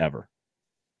anyone else ever.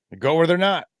 Go where they're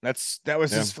not. That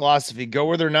was his philosophy. Go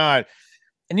where they're not.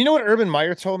 And you know what Urban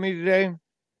Meyer told me today?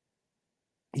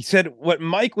 He said what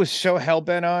Mike was so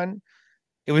hell-bent on,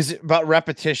 it was about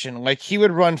repetition. Like, he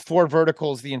would run 4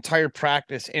 verticals the entire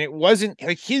practice. And it wasn't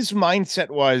like, his mindset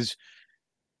was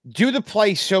do the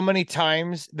play so many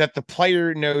times that the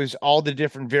player knows all the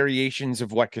different variations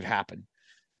of what could happen.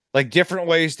 Like, different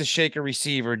ways to shake a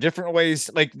receiver, different ways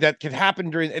like that could happen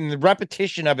during, and the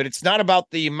repetition of it. It's not about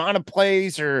the amount of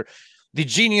plays or the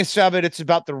genius of it. It's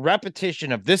about the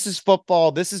repetition of, this is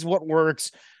football. This is what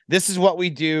works. This is what we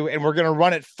do. And we're going to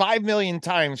run it 5 million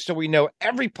times so we know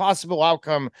every possible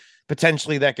outcome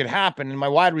potentially that could happen. And my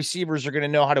wide receivers are going to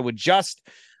know how to adjust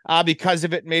because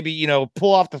of it. Maybe,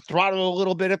 pull off the throttle a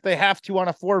little bit if they have to on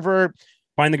a 4-vert.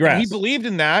 Find the grass. And he believed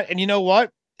in that. And you know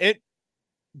what? It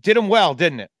did him well,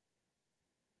 didn't it?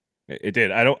 It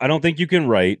did. I don't think you can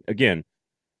write, again,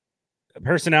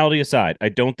 personality aside, I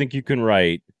don't think you can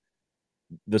write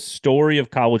the story of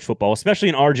college football, especially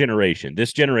in our generation,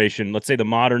 this generation, let's say the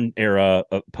modern era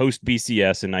post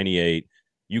BCS in 98.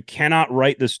 You cannot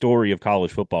write the story of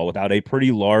college football without a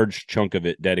pretty large chunk of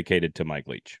it dedicated to Mike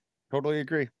Leach. Totally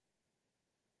agree.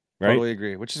 Right? Totally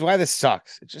agree. Which is why this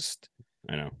sucks.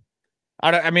 I know.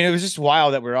 I mean, it was just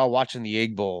wild that we were all watching the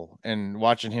Egg Bowl and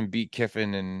watching him beat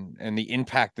Kiffin and the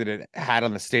impact that it had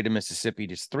on the state of Mississippi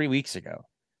just 3 weeks ago.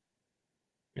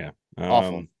 Yeah.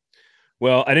 Awful.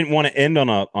 Well, I didn't want to end on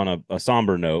a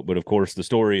somber note, but of course the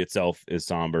story itself is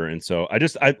somber. And so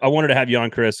I wanted to have you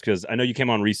on, Chris, because I know you came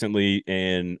on recently,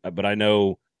 but I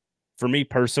know for me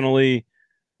personally,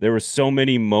 there were so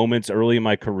many moments early in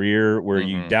my career where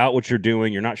you doubt what you're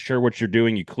doing. You're not sure what you're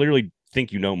doing. You clearly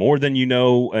think you know more than you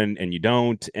know, and you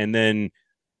don't. And then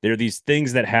there are these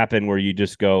things that happen where you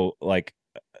just go like,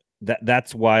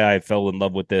 that's why I fell in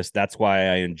love with this. That's why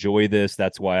I enjoy this.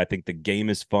 That's why I think the game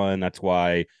is fun. That's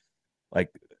why, like,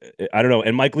 I don't know.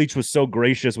 And Mike Leach was so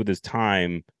gracious with his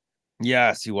time.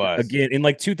 Yes, he was. Again, in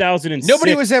like 2006.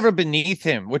 Nobody was ever beneath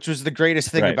him, which was the greatest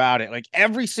thing Right. about it. Like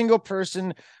every single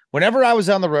person, whenever I was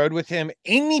on the road with him,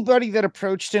 anybody that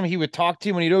approached him, he would talk to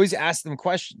him and he'd always ask them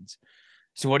questions.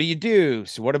 So what do you do?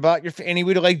 So what about your, and he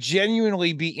would like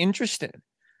genuinely be interested.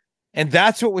 And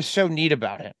that's what was so neat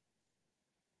about it.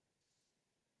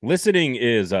 Listening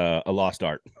is a lost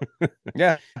art.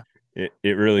 Yeah. It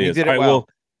really He is. did All it right, well.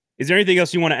 Is there anything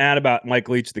else you want to add about Mike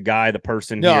Leach, the guy, the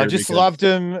person? No, here? I just loved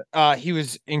him. He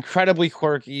was incredibly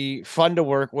quirky, fun to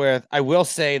work with. I will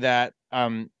say that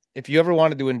if you ever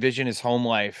wanted to envision his home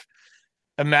life,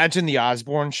 imagine the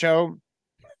Osborne show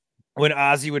when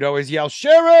Ozzy would always yell,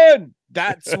 Sharon!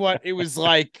 That's what it was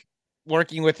like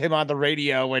working with him on the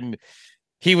radio when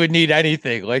he would need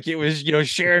anything. Like it was,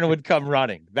 Sharon would come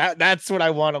running. That's what I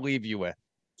want to leave you with.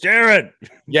 Sharon.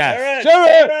 Yes.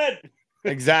 Sharon.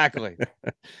 Exactly.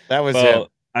 That was Well,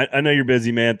 him. I know you're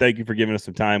busy, man. Thank you for giving us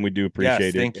some time. We do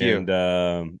appreciate it. Thank you.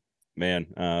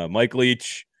 And Mike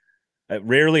Leach,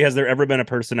 rarely has there ever been a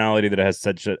personality that has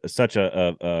such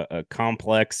a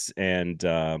complex and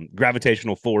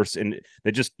gravitational force, and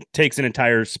that just takes an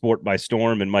entire sport by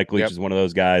storm. And Mike Leach is one of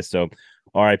those guys. So,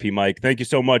 R.I.P. Mike. Thank you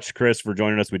so much, Chris, for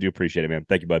joining us. We do appreciate it, man.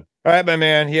 Thank you, bud. All right, my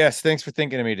man. Yes, thanks for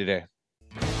thinking of me today.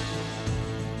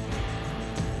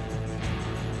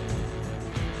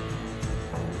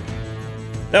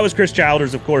 That was Chris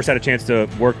Childers, of course. Had a chance to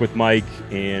work with Mike,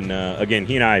 and again,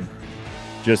 he and I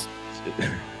just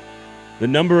the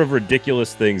number of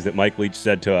ridiculous things that Mike Leach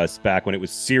said to us back when it was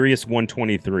Sirius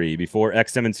 123, before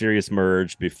XM and Sirius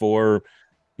merged, before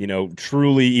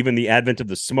truly even the advent of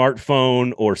the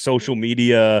smartphone or social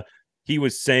media. He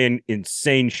was saying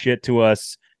insane shit to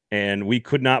us, and we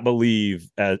could not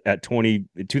believe at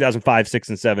 2005, 6,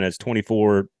 and 7 as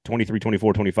 24, 23,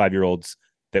 24, 25-year-olds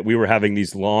that we were having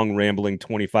these long, rambling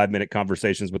 25-minute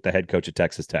conversations with the head coach at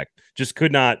Texas Tech. Just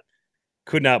could not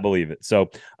believe it. So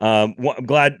I'm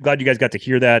glad you guys got to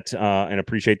hear that and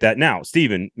appreciate that. Now,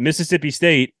 Steven, Mississippi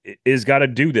State is got to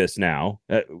do this now.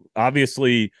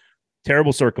 Obviously,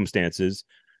 terrible circumstances.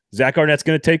 Zach Arnett's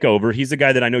going to take over. He's the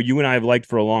guy that I know you and I have liked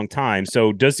for a long time.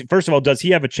 So does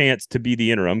he have a chance to be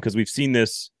the interim? Because we've seen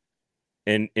this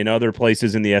in other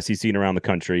places in the SEC and around the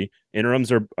country.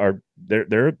 Interims are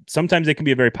they're sometimes they can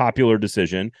be a very popular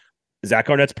decision. Zach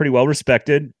Arnett's pretty well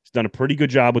respected. He's done a pretty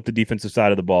good job with the defensive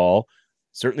side of the ball.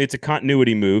 Certainly it's a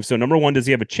continuity move. So number one, does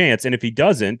he have a chance? And if he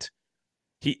doesn't,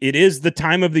 it is the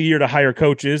time of the year to hire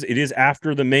coaches. It is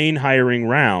after the main hiring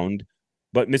round,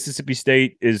 but Mississippi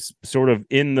State is sort of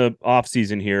in the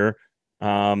offseason here.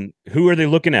 Who are they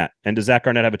looking at? And does Zach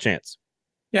Arnett have a chance?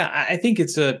 Yeah, I think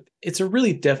it's a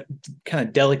really kind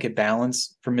of delicate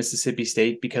balance for Mississippi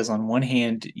State, because on one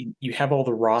hand, you have all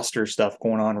the roster stuff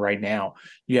going on right now.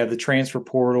 You have the transfer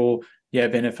portal, you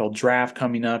have NFL draft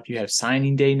coming up, you have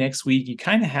signing day next week. You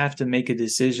kind of have to make a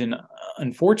decision,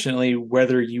 unfortunately,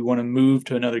 whether you want to move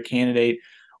to another candidate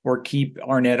or keep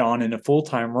Arnett on in a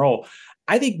full-time role.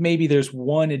 I think maybe there's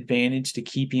one advantage to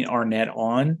keeping Arnett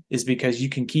on, is because you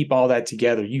can keep all that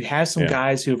together. You have some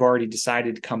guys who have already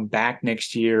decided to come back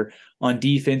next year on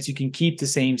defense. You can keep the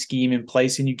same scheme in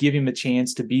place, and you give him a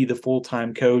chance to be the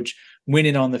full-time coach,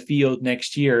 winning on the field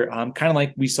next year. Kind of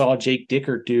like we saw Jake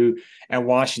Dickert do at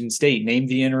Washington State, named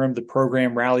the interim, the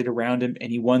program rallied around him,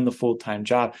 and he won the full-time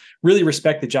job. Really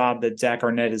respect the job that Zach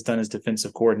Arnett has done as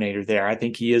defensive coordinator there. I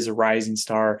think he is a rising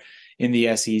star in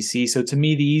the SEC. So to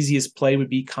me, the easiest play would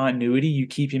be continuity. You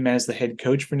keep him as the head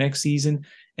coach for next season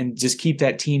and just keep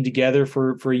that team together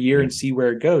for a year and see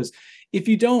where it goes. If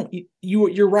you don't,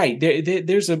 you're right.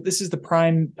 This is the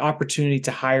prime opportunity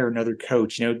to hire another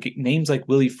coach. Names like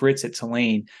Willie Fritz at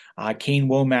Tulane, Kane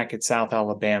Womack at South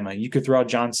Alabama. You could throw out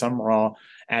John Summerall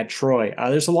at Troy.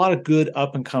 There's a lot of good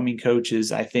up and coming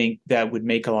coaches, I think, that would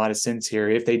make a lot of sense here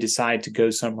if they decide to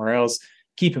go somewhere else.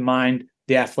 Keep in mind,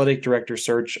 the athletic director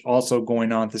search also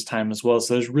going on at this time as well.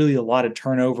 So there's really a lot of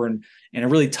turnover and a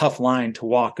really tough line to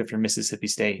walk if you're Mississippi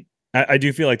State. I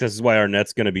do feel like this is why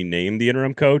Arnett's going to be named the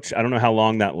interim coach. I don't know how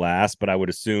long that lasts, but I would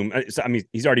assume. I mean,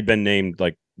 he's already been named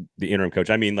like the interim coach.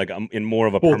 I mean, like in more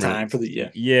of a full permanent time for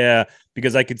the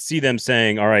because I could see them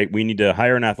saying, "All right, we need to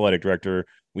hire an athletic director.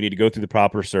 We need to go through the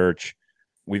proper search.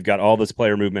 We've got all this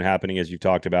player movement happening, as you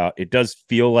talked about." It does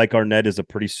feel like Arnett is a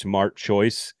pretty smart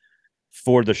choice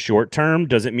for the short term.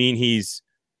 Does it mean he's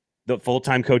the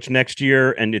full-time coach next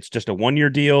year and it's just a 1-year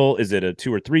deal? Is it a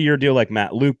 2 or 3 year deal like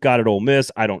Matt Luke got at Ole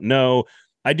Miss? I don't know.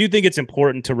 I do think it's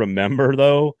important to remember,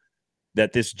 though,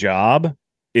 that this job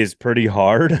is pretty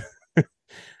hard.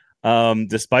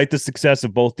 Despite the success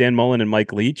of both Dan Mullen and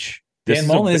Mike Leach. Dan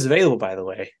Mullen is available, by the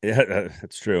way. Yeah,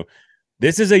 that's true.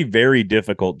 This is a very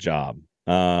difficult job.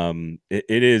 It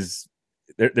is.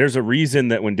 There's a reason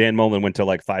that when Dan Mullen went to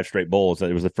like 5 straight bowls, that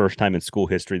it was the first time in school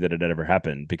history that it had ever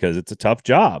happened, because it's a tough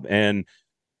job. And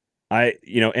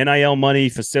NIL money,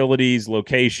 facilities,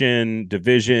 location,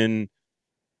 division,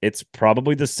 it's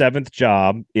probably the 7th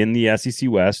job in the SEC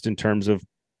West in terms of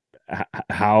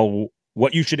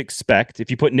what you should expect. If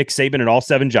you put Nick Saban in all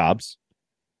 7 jobs,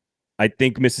 I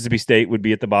think Mississippi State would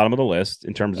be at the bottom of the list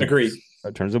in terms of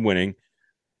winning.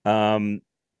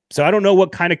 So I don't know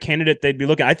what kind of candidate they'd be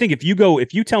looking. I think if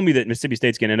you tell me that Mississippi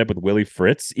State's going to end up with Willie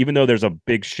Fritz, even though there's a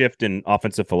big shift in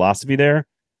offensive philosophy there,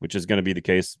 which is going to be the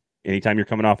case anytime you're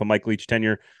coming off a Mike Leach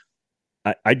tenure,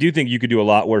 I do think you could do a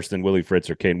lot worse than Willie Fritz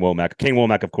or Kane Womack. Kane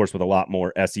Womack, of course, with a lot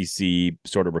more SEC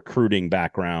sort of recruiting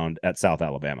background at South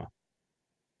Alabama.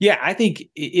 Yeah, I think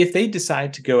if they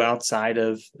decide to go outside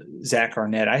of Zach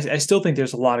Arnett, I still think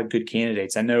there's a lot of good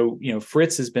candidates. I know,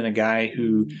 Fritz has been a guy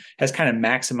who has kind of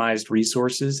maximized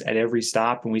resources at every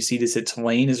stop. And we see this at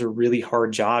Tulane is a really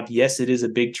hard job. Yes, it is a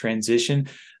big transition,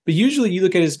 but usually you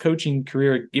look at his coaching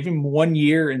career, give him 1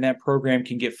 year and that program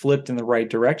can get flipped in the right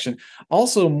direction.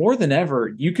 Also, more than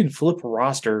ever, you can flip a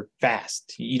roster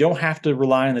fast. You don't have to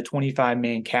rely on the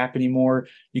 25-man cap anymore.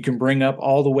 You can bring up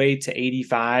all the way to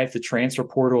 85. The transfer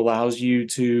portal allows you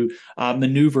to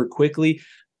maneuver quickly.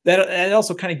 That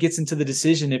also kind of gets into the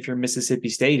decision if you're Mississippi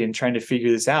State and trying to figure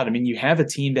this out. I mean, you have a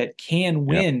team that can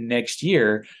win next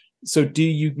year. So do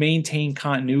you maintain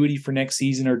continuity for next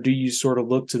season, or do you sort of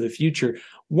look to the future?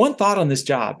 One thought on this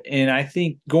job, and I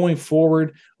think going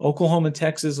forward, Oklahoma and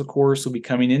Texas, of course, will be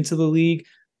coming into the league.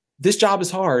 This job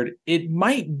is hard. It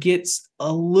might get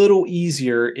a little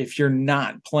easier if you're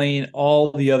not playing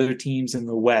all the other teams in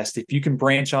the West. If you can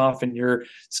branch off and your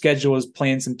schedule is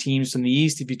playing some teams from the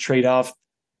East, if you trade off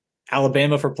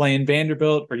Alabama for playing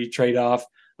Vanderbilt, or you trade off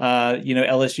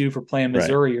LSU for playing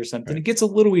Missouri or something, It gets a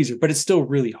little easier, but it's still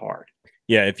really hard.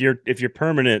 Yeah, if your 3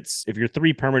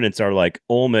 permanents are like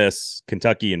Ole Miss,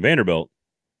 Kentucky, and Vanderbilt,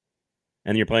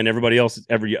 and you're playing everybody else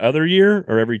every other year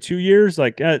or every 2 years,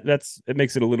 it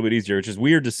makes it a little bit easier, which is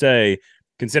weird to say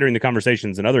considering the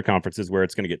conversations in other conferences where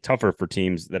it's going to get tougher for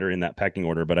teams that are in that pecking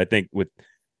order. But I think you're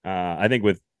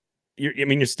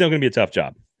still going to be a tough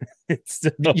job. It's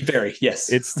still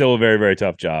It's still a very, very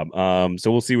tough job.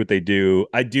 So we'll see what they do.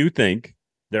 I do think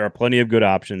there are plenty of good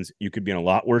options. You could be in a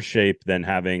lot worse shape than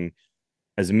having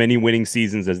as many winning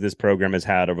seasons as this program has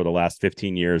had over the last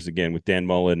 15 years. Again, with Dan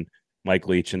Mullen, Mike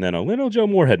Leach, and then a little Joe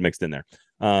Moorhead mixed in there.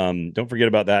 Don't forget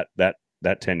about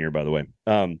that tenure, by the way.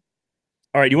 All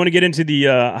right, you want to get into the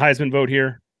Heisman vote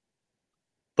here?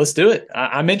 Let's do it.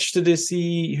 I'm interested to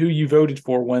see who you voted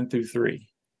for 1 through 3.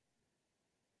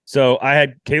 So I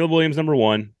had Caleb Williams number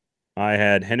 1, I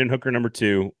had Hendon Hooker number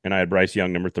 2, and I had Bryce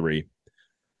Young number 3.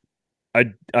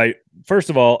 First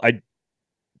of all,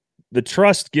 the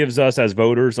trust gives us as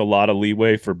voters a lot of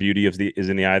leeway for beauty is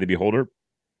in the eye of the beholder.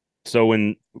 So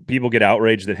when people get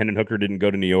outraged that Hendon Hooker didn't go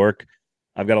to New York,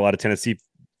 I've got a lot of Tennessee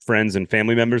friends and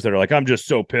family members that are like, I'm just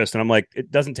so pissed. And I'm like,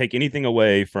 it doesn't take anything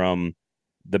away from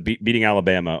the beating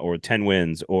Alabama or 10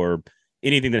 wins or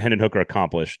anything that Hendon Hooker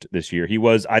accomplished this year. He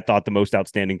was, I thought, the most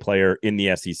outstanding player in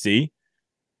the SEC.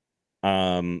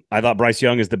 I thought Bryce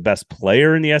Young is the best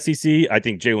player in the SEC. I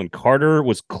think Jalen Carter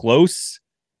was close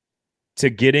to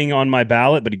getting on my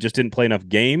ballot, but he just didn't play enough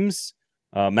games.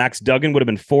 Max Duggan would have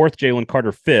been 4th, Jalen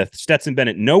Carter 5th. Stetson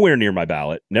Bennett nowhere near my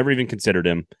ballot. Never even considered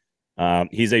him.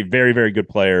 He's a very, very good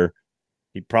player.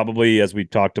 He probably, as we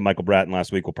talked to Michael Bratton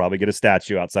last week, will probably get a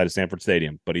statue outside of Sanford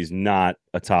Stadium, but he's not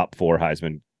a top 4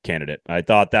 Heisman candidate. I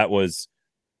thought that was,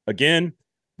 again,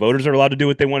 voters are allowed to do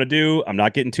what they want to do. I'm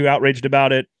not getting too outraged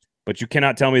about it, but you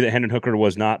cannot tell me that Hendon Hooker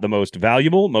was not the most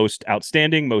valuable, most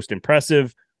outstanding, most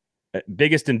impressive,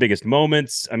 biggest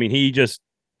moments. I mean, he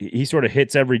sort of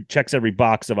checks every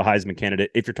box of a Heisman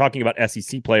candidate. If you're talking about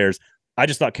SEC players, I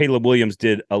just thought Caleb Williams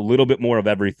did a little bit more of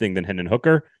everything than Hendon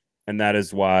Hooker. And that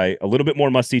is why a little bit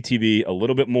more must-see TV, a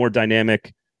little bit more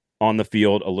dynamic on the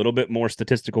field, a little bit more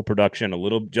statistical production, a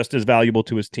little just as valuable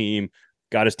to his team,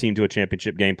 got his team to a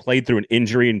championship game, played through an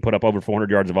injury and put up over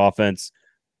 400 yards of offense.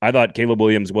 I thought Caleb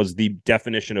Williams was the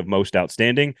definition of most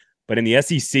outstanding. But in the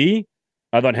SEC,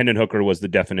 I thought Hendon Hooker was the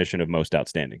definition of most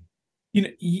outstanding.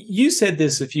 You said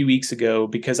this a few weeks ago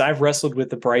because I've wrestled with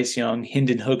the Bryce Young,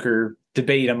 Hendon Hooker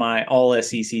debate on my all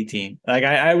SEC team. Like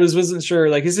I wasn't sure.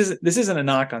 Like this isn't a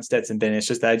knock on Stetson Bennett. It's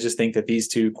just that I just think that these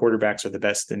two quarterbacks are the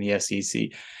best in the SEC.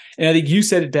 And I think you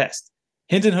said it best.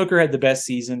 Hendon Hooker had the best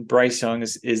season. Bryce Young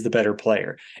is the better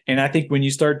player. And I think when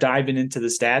you start diving into the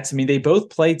stats, I mean, they both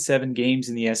played 7 games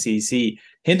in the SEC.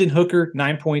 Hendon Hooker,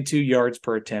 9.2 yards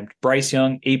per attempt. Bryce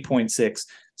Young, 8.6.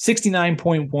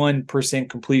 69.1%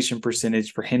 completion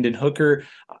percentage for Hendon Hooker.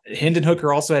 Hendon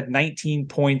Hooker also had 19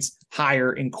 points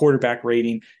higher in quarterback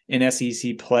rating in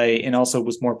SEC play and also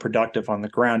was more productive on the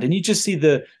ground. And you just see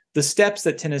the steps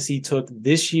that Tennessee took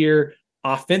this year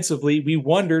offensively. We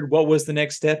wondered what was the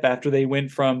next step after they went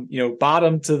from,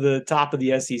 bottom to the top of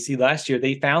the SEC last year.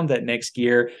 They found that next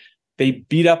year. They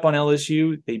beat up on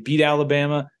LSU. They beat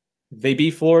Alabama. They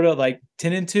beat Florida like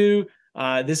 10-2.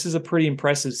 This is a pretty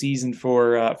impressive season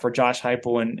for Josh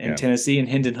Heupel and Tennessee, and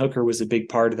Hendon Hooker was a big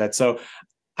part of that. So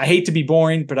I hate to be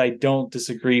boring, but I don't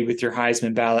disagree with your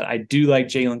Heisman ballot. I do like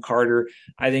Jalen Carter.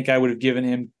 I think I would have given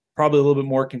him probably a little bit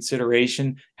more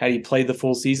consideration had he played the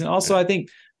full season. Also, I think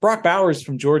Brock Bowers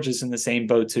from Georgia's in the same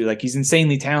boat too. Like, he's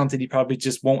insanely talented. He probably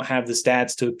just won't have the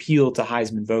stats to appeal to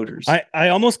Heisman voters. I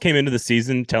almost came into the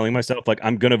season telling myself, like,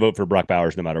 I'm going to vote for Brock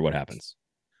Bowers no matter what happens.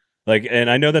 Like, and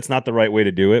I know that's not the right way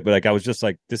to do it, but like, I was just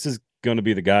like, this is going to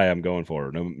be the guy I'm going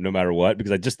for no matter what,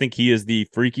 because I just think he is the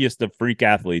freakiest of freak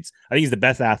athletes. I think he's the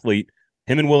best athlete.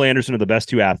 Him and Will Anderson are the best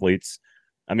 2 athletes.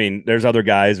 I mean, there's other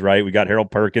guys, right? We got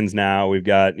Harold Perkins now. We've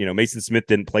got, Mason Smith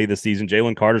didn't play this season.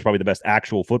 Jalen Carter's probably the best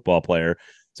actual football player.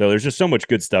 So there's just so much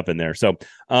good stuff in there. So,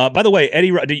 by the way,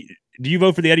 Eddie, do you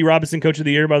vote for the Eddie Robinson Coach of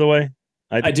the Year, by the way?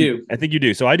 I do. I think you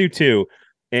do. So I do too.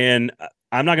 And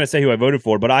I'm not going to say who I voted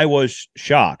for, but I was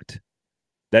shocked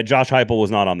that Josh Heupel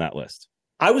was not on that list.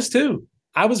 I was too.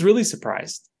 I was really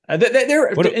surprised. What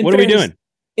are we doing?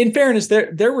 In fairness,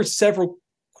 there were several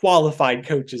qualified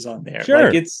coaches on there. Sure.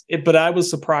 But I was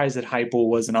surprised that Heupel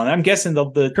wasn't on. I'm guessing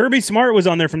the Kirby Smart was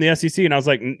on there from the SEC, and I was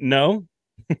like, no.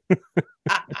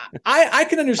 I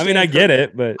can understand. I mean, I get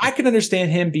it, but I can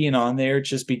understand him being on there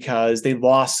just because they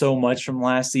lost so much from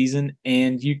last season.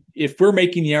 And if we're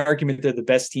making the argument they're the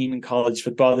best team in college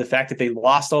football, the fact that they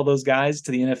lost all those guys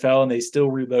to the NFL and they still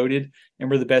reloaded and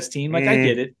were the best team, like, I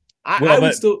get it.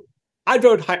 I'd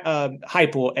vote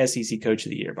Heupel SEC Coach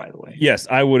of the Year, by the way. Yes,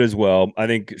 I would as well. I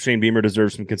think Shane Beamer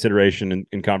deserves some consideration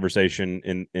in conversation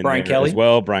in Brian Kelly as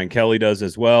well. Brian Kelly does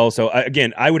as well. So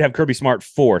I would have Kirby Smart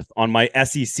 4th on my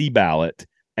SEC ballot,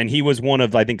 and he was one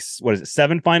of, I think,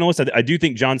 7 finalists. I do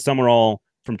think John Summerall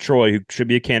from Troy, who should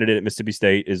be a candidate at Mississippi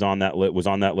State, was on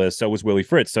that list. So was Willie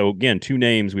Fritz. So again, 2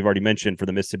 names we've already mentioned for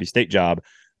the Mississippi State job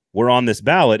were on this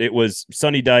ballot. It was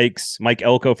Sonny Dykes, Mike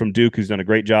Elko from Duke, who's done a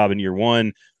great job in year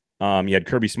 1. You had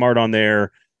Kirby Smart on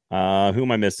there. Who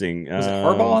am I missing? Was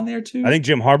Harbaugh on there too? I think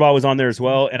Jim Harbaugh was on there as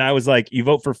well. And I was like, you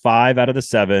vote for 5 out of the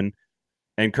 7,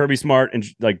 and Kirby Smart, and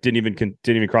like didn't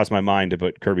even cross my mind to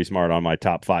put Kirby Smart on my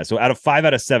top 5. So out of 5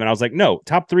 out of 7, I was like, no,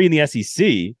 top 3 in the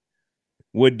SEC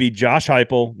would be Josh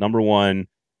Heupel, number 1,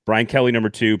 Brian Kelly, number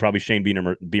 2, probably Shane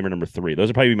Beamer, number 3. Those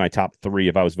would probably be my top 3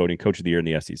 if I was voting Coach of the Year in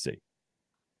the SEC.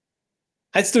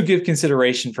 I'd still give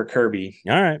consideration for Kirby.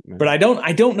 All right. But I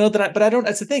don't know that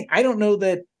that's the thing. I don't know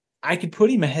that I could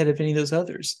put him ahead of any of those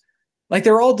others. Like,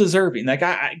 they're all deserving. Like,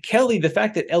 Kelly, the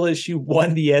fact that LSU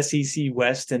won the SEC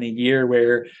West in a year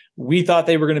where we thought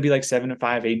they were going to be like 7-5,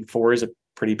 8-4 is a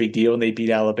pretty big deal, and they beat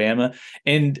Alabama.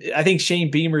 And I think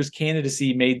Shane Beamer's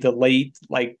candidacy made the late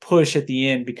push at the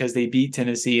end because they beat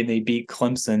Tennessee and they beat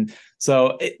Clemson.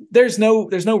 So there's no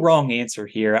wrong answer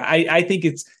here. I think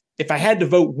if I had to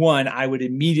vote 1, I would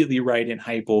immediately write in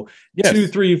Heupel. Yes. 2,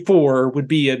 3, 4 would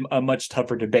be a much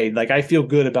tougher debate. Like, I feel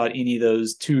good about any of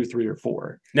those 2, 3, or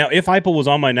 4. Now, if Heupel was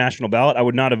on my national ballot, I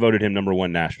would not have voted him number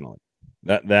 1 nationally.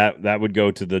 That would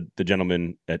go to the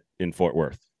gentleman in Fort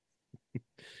Worth.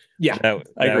 Yeah,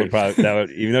 I agree. That would,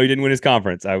 even though he didn't win his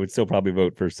conference, I would still probably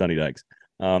vote for Sonny Dykes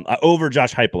over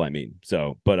Josh Heupel. I mean,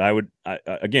 but I would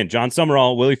again, John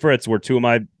Summerall, Willie Fritz were 2 of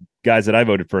my guys that I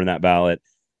voted for in that ballot.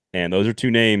 And those are 2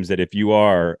 names that if you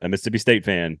are a Mississippi State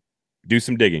fan, do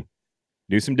some digging.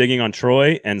 Do some digging on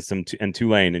Troy and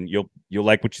Tulane, and you'll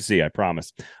like what you see. I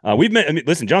promise.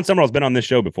 Listen, John Summerall's been on this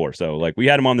show before, so like we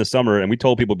had him on this summer, and we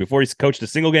told people before he's coached a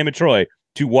single game at Troy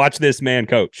to watch this man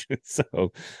coach. So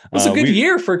it was a good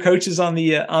year for coaches on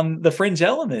the fringe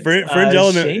element. Fringe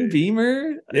element. Shane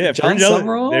Beamer, yeah, John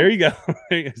Summerall. There you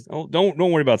go. Don't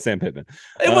worry about Sam Pittman.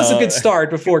 It was a good start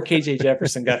before KJ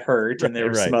Jefferson got hurt and there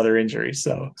were some other injuries.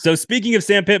 So speaking of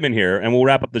Sam Pittman here, and we'll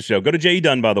wrap up the show. Go to J.E.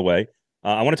 Dunn, by the way.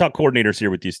 I want to talk coordinators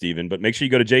here with you, Stephen, but make sure you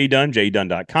go to J.E. Dunn,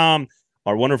 jedunn.com,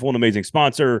 our wonderful and amazing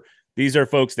sponsor. These are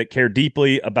folks that care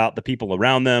deeply about the people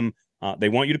around them. They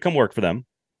want you to come work for them.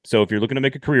 So if you're looking to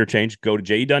make a career change, go to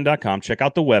jedunn.com. Check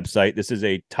out the website. This is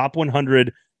a top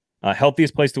 100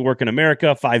 healthiest place to work in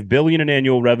America. $5 billion in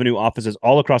annual revenue, offices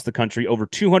all across the country, over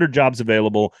 200 jobs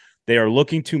available. They are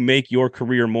looking to make your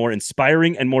career more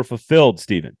inspiring and more fulfilled,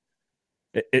 Stephen.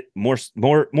 More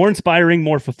inspiring,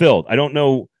 more fulfilled. I don't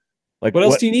know, like what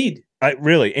else do you need?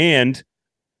 And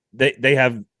they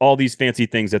have all these fancy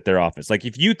things at their office. Like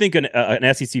if you think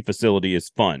an SEC facility is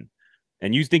fun,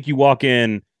 and you think you walk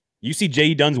in, you see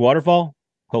J.E. Dunn's waterfall.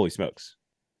 Holy smokes!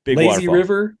 Big lazy waterfall.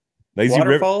 river, lazy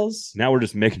waterfalls. Now we're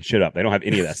just making shit up. They don't have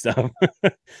any of that stuff.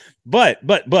 but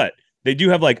they do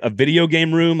have like a video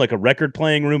game room, like a record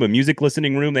playing room, a music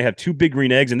listening room. They have 2 big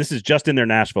green eggs, and this is just in their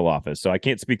Nashville office, so I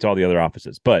can't speak to all the other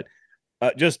offices. But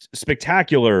just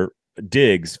spectacular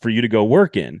digs for you to go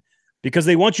work in, because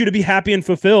they want you to be happy and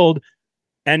fulfilled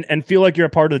and feel like you're a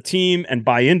part of the team and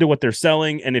buy into what they're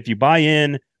selling. And if you buy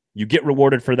in, you get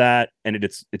rewarded for that. And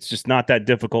it's just not that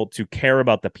difficult to care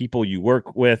about the people you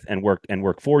work with and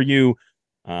work for you.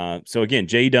 So again,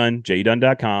 J.E. Dunn,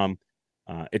 jedunn.com.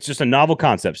 It's just a novel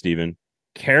concept, Stephen.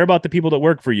 Care about the people that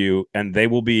work for you, and they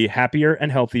will be happier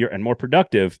and healthier and more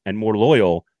productive and more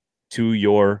loyal to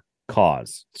your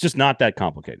cause. It's just not that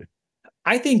complicated.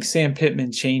 I think Sam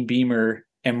Pittman, Shane Beamer,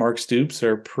 and Mark Stoops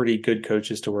are pretty good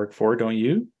coaches to work for, don't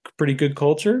you? Pretty good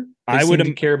culture. They seem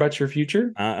to care about your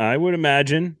future. I would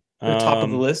imagine. They're top of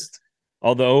the list.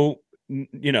 Although,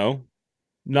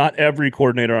 not every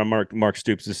coordinator on Mark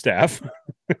Stoops' staff.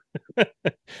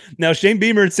 Now, Shane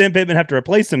Beamer and Sam Pittman have to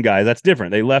replace some guys. That's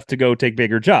different. They left to go take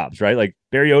bigger jobs, right? Like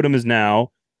Barry Odom is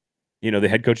now, the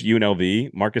head coach at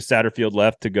UNLV. Marcus Satterfield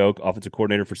left to go offensive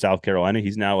coordinator for South Carolina.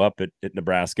 He's now up at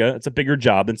Nebraska. It's a bigger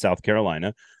job than South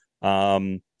Carolina.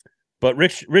 But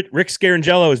Rick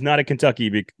Scarangello is not at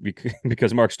Kentucky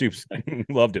because Mark Stoops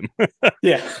loved him.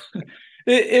 Yeah.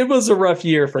 It was a rough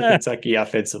year for Kentucky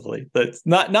offensively. That's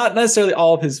not necessarily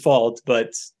all of his fault,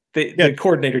 but the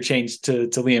coordinator change to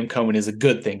Liam Cohen is a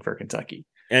good thing for Kentucky.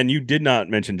 And you did not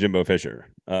mention Jimbo Fisher,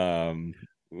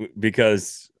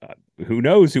 because who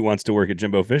knows who wants to work at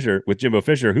Jimbo Fisher?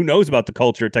 Who knows about the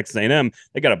culture at Texas A&M?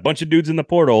 They got a bunch of dudes in the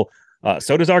portal.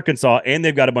 So does Arkansas, and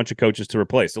they've got a bunch of coaches to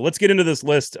replace. So let's get into this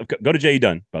list. Go to J.E.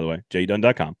 Dunn, by the way,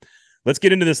 jedunn.com. Let's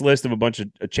get into this list of a bunch of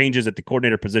changes at the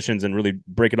coordinator positions and really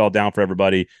break it all down for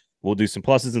everybody. We'll do some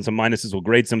pluses and some minuses. We'll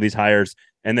grade some of these hires,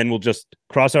 and then we'll just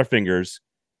cross our fingers,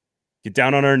 get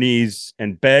down on our knees,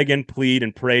 and beg and plead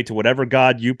and pray to whatever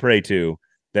God you pray to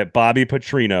that Bobby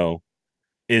Petrino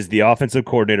is the offensive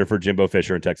coordinator for Jimbo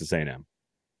Fisher in Texas A&M.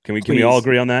 Can we all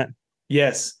agree on that?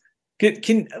 Yes. Can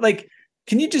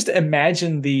you just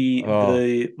imagine the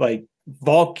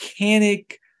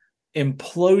volcanic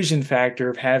implosion factor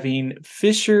of having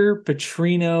Fisher,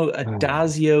 Petrino,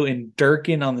 Adazio, and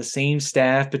Durkin on the same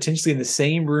staff, potentially in the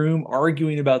same room,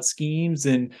 arguing about schemes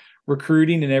and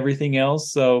recruiting and everything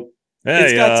else? So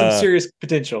it's got some serious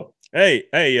potential. Hey,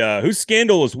 whose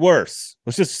scandal is worse?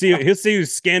 Let's just see. He'll see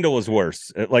whose scandal is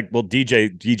worse.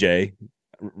 DJ,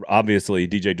 obviously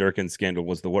DJ Durkin's scandal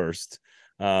was the worst.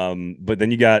 But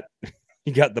then you got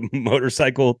the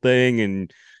motorcycle thing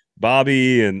and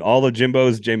Bobby and all of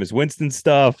Jimbo's Jameis Winston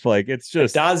stuff. Like, it's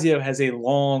just Adazio has a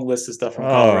long list of stuff from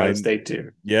Colorado State too.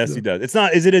 Yes, he does. It's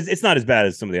not as bad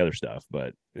as some of the other stuff,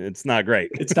 but it's not great.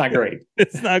 It's not great.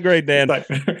 It's not great, Dan.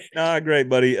 Not great,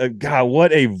 buddy. God,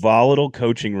 what a volatile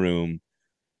coaching room.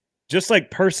 Just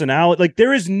like personality, like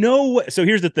there is no way. So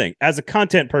here's the thing. As a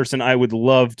content person, I would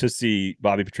love to see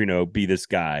Bobby Petrino be this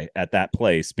guy at that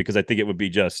place, because I think it would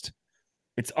be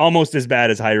it's almost as bad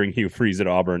as hiring Hugh Freeze at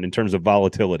Auburn in terms of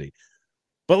volatility.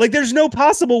 But like, there's no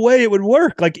possible way it would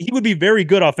work. Like, he would be very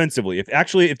good offensively.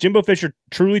 If Jimbo Fisher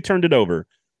truly turned it over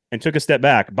and took a step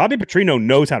back, Bobby Petrino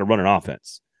knows how to run an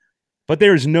offense. But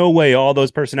there's no way all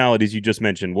those personalities you just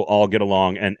mentioned will all get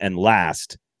along and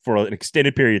last for an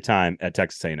extended period of time at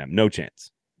Texas A&M. No chance.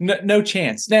 No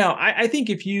chance. Now, I think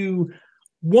if you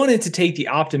wanted to take the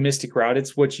optimistic route,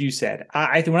 it's what you said.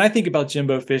 When I think about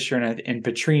Jimbo Fisher and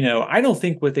Petrino, I don't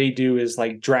think what they do is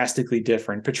like drastically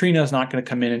different. Petrino's not going to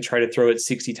come in and try to throw it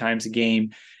 60 times a game.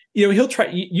 He'll try.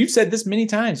 You've said this many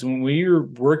times when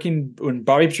when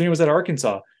Bobby Petrino was at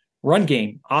Arkansas, run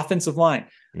game, offensive line.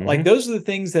 Mm-hmm. Like, those are the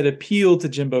things that appeal to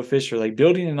Jimbo Fisher, like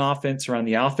building an offense around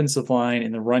the offensive line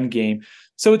and the run game.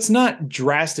 So it's not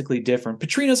drastically different.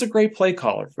 Petrino's a great play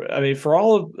caller. For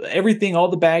all of everything, all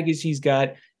the baggage he's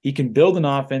got, he can build an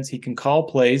offense. He can call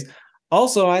plays.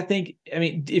 Also, I think,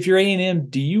 if you're A&M,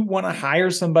 do you want to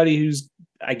hire somebody who's,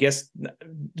 I guess,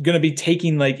 going to be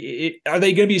taking are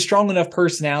they going to be a strong enough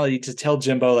personality to tell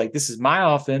Jimbo, like, this is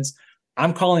my offense,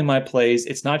 I'm calling my plays,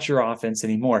 it's not your offense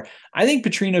anymore? I think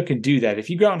Petrino can do that. If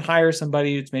you go out and hire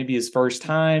somebody who's maybe his first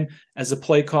time as a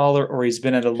play caller, or he's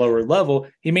been at a lower level,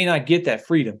 he may not get that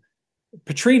freedom.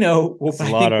 Petrino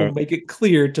will make it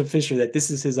clear to Fisher that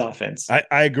this is his offense.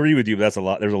 I agree with you. But that's a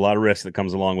lot. There's a lot of risk that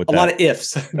comes along with a lot of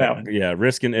ifs. Yeah,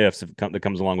 risk and ifs that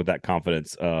comes along with that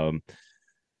confidence.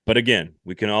 But again,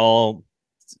 we can all,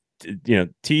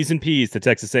 T's and P's to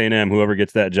Texas A&M, whoever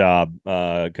gets that job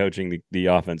coaching the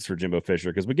offense for Jimbo Fisher.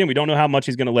 Because again, we don't know how much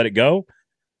he's going to let it go.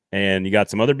 And you got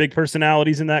some other big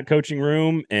personalities in that coaching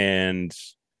room, and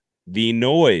the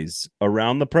noise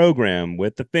around the program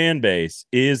with the fan base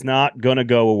is not going to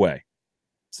go away.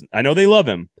 I know they love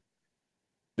him.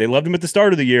 They loved him at the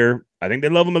start of the year. I think they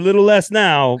love him a little less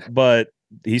now, but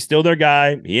he's still their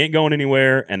guy. He ain't going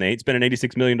anywhere, and they ain't spending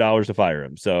 $86 million to fire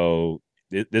him. So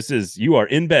you are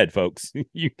in bed, folks.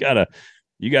 you gotta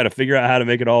figure out how to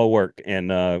make it all work.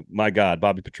 And my God,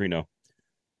 Bobby Petrino.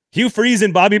 Hugh Freeze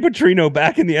and Bobby Petrino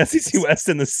back in the SEC West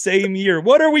in the same year.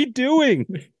 What are we doing?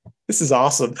 This is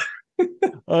awesome.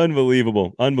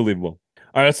 Unbelievable.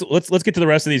 All right, so let's get to the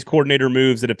rest of these coordinator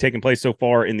moves that have taken place so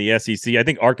far in the SEC. I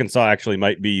think Arkansas actually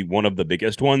might be one of the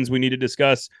biggest ones we need to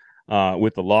discuss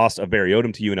with the loss of Barry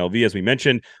Odom to UNLV, as we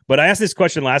mentioned. But I asked this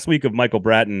question last week of Michael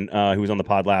Bratton, who was on the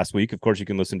pod last week. Of course, you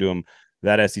can listen to him,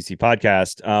 that SEC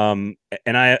podcast.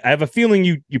 And I have a feeling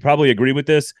you probably agree with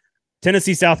this.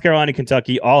 Tennessee, South Carolina,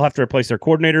 Kentucky all have to replace their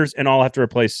coordinators and all have to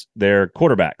replace their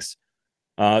quarterbacks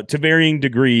to varying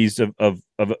degrees of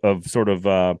sort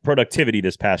of productivity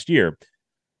this past year.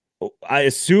 I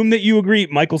assume that you agree.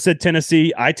 Michael said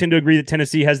Tennessee. I tend to agree that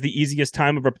Tennessee has the easiest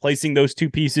time of replacing those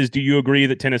two pieces. Do you agree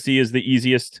that Tennessee is the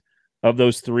easiest of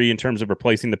those three in terms of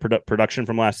replacing the production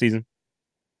from last season?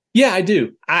 Yeah, I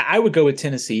do. I would go with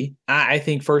Tennessee. I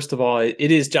think, first of all, it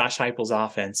is Josh Heupel's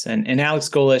offense. And Alex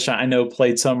Golesh, I know,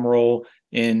 played some role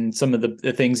in some of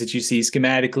the things that you see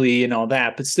schematically and all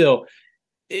that. But still,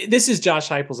 this is Josh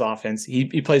Heupel's offense.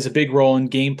 He plays a big role in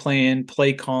game plan,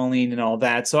 play calling, and all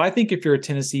that. So I think if you're a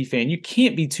Tennessee fan, you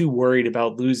can't be too worried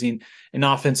about losing an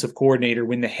offensive coordinator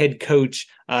when the head coach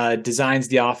designs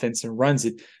the offense and runs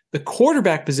it. The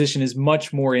quarterback position is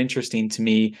much more interesting to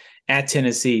me at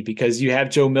Tennessee because you have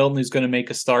Joe Milton, who's going to make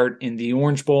a start in the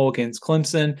Orange Bowl against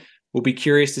Clemson. We'll be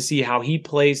curious to see how he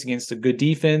plays against a good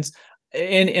defense.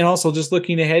 And also just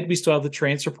looking ahead, we still have the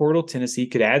transfer portal. Tennessee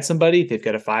could add somebody. They've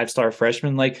got a 5-star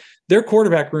freshman. Like, their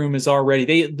quarterback room is already,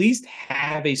 they at least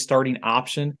have a starting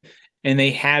option, and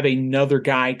they have another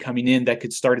guy coming in that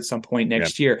could start at some point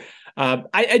next year.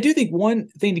 I do think one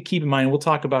thing to keep in mind, we'll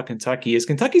talk about Kentucky, is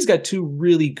Kentucky's got two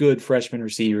really good freshman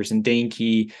receivers in Dane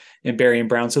Key and Barry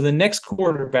Brown. So the next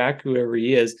quarterback, whoever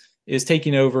he is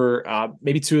taking over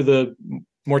maybe two of the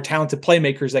more talented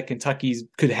playmakers that Kentucky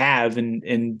could have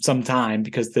in some time,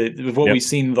 because of what we've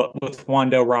seen with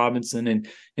Wan'Dale Robinson and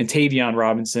Tavion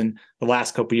Robinson the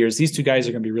last couple of years. These two guys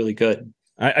are going to be really good.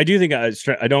 I do think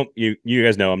I don't. You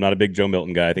guys know I'm not a big Joe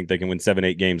Milton guy. I think they can win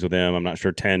 7-8 games with him. I'm not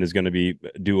sure 10 is going to be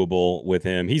doable with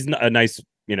him. He's a nice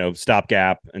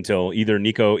stopgap until either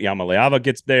Nico Iamaleava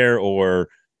gets there or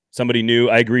somebody new.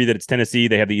 I agree that it's Tennessee.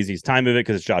 They have the easiest time of it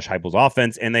because it's Josh Heupel's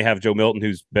offense, and they have Joe Milton,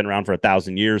 who's been around for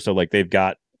 1,000 years. So like they've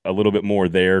got a little bit more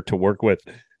there to work with.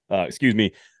 Excuse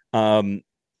me.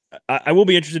 I will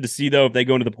be interested to see though if they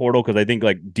go into the portal, because I think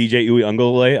like DJ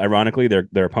Uiagalelei, ironically,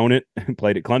 their opponent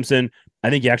played at Clemson. I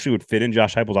think he actually would fit in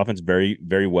Josh Heupel's offense very,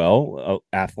 very well.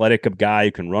 Athletic guy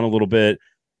who can run a little bit,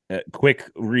 quick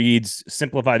reads,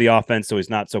 simplify the offense so it's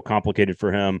not so complicated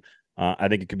for him. I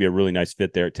think it could be a really nice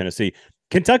fit there at Tennessee.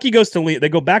 Kentucky they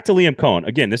go back to Liam Cohen.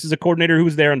 Again, this is a coordinator who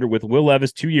was there with Will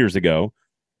Levis 2 years ago.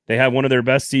 They had one of their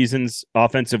best seasons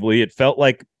offensively. It felt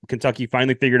like Kentucky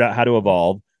finally figured out how to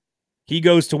evolve. He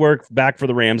goes to work back for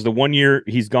the Rams. The 1 year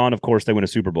he's gone, of course, they win a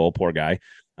Super Bowl. Poor guy.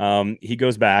 He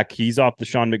goes back. He's off the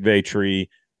Sean McVay tree.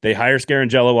 They hire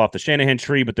Scarangello off the Shanahan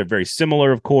tree, but they're very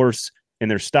similar, of course, in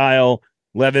their style.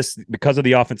 Levis, because of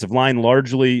the offensive line,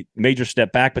 largely major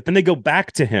step back, but then they go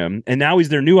back to him, and now he's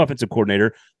their new offensive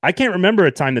coordinator. I can't remember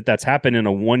a time that's happened in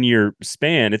a 1 year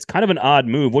span. It's kind of an odd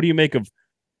move. What do you make of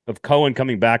Cohen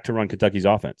coming back to run Kentucky's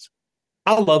offense?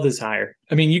 I love this hire.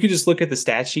 I mean, you could just look at the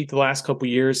stat sheet the last couple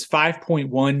of years,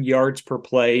 5.1 yards per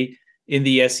play in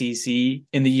the SEC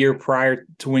in the year prior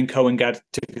to when Cohen got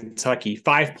to Kentucky,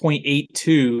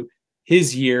 5.82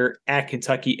 his year at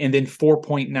Kentucky, and then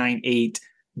 4.98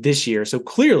 this year. So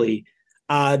clearly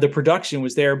the production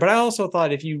was there. But I also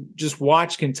thought if you just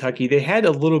watch Kentucky, they had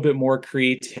a little bit more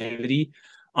creativity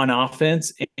on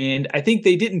offense. And I think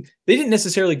they didn't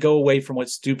necessarily go away from what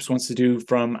Stoops wants to do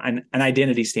from an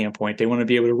identity standpoint. They want to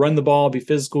be able to run the ball, be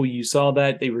physical. You saw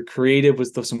that. They were creative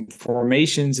with some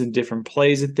formations and different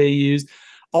plays that they used.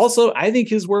 Also, I think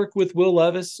his work with Will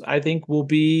Levis, I think will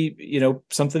be,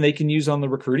 something they can use on the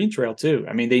recruiting trail too.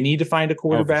 I mean, they need to find a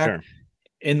quarterback. Oh, for sure.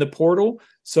 in the portal.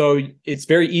 So it's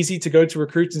very easy to go to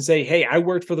recruits and say, hey, I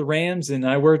worked for the Rams and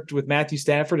I worked with Matthew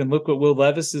Stafford, and look what Will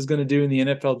Levis is going to do in the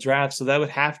NFL draft. So that would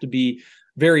have to be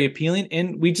very appealing.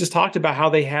 And we just talked about how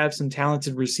they have some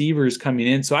talented receivers coming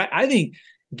in. So I think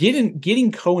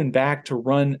getting Cohen back to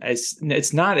run, as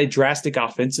it's not a drastic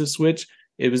offensive switch.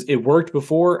 It worked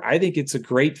before. I think it's a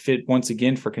great fit once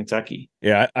again for Kentucky.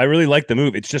 Yeah, I really like the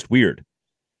move. It's just weird.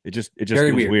 It just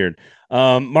Very feels weird.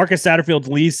 Marcus Satterfield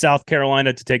leaves South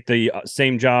Carolina to take the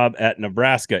same job at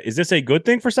Nebraska. Is this a good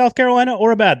thing for South Carolina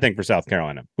or a bad thing for South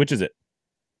Carolina? Which is it?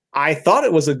 I thought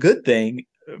it was a good thing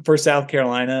for South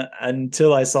Carolina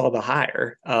until I saw the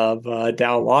hire of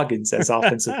Dow Loggins as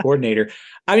offensive coordinator.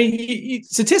 I mean,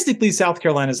 statistically, South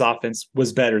Carolina's offense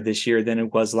was better this year than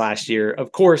it was last year.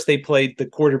 Of course, they played the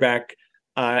quarterback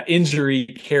injury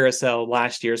carousel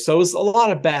last year, so it was a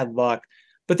lot of bad luck.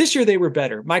 But this year they were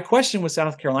better. My question with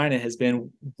South Carolina has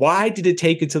been, why did it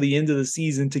take until the end of the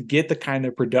season to get the kind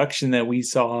of production that we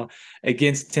saw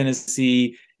against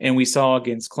Tennessee and we saw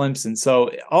against Clemson?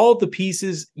 So all the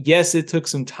pieces, yes, it took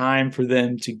some time for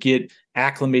them to get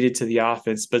acclimated to the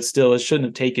offense, but still it shouldn't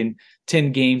have taken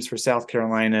 10 games for South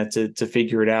Carolina to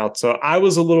figure it out. So I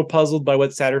was a little puzzled by what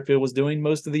Satterfield was doing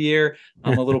most of the year.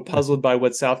 I'm a little puzzled by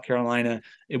what South Carolina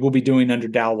will be doing under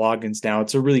Dow Loggins now.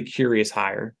 It's a really curious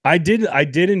hire. I did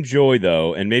enjoy,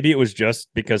 though, and maybe it was just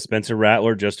because Spencer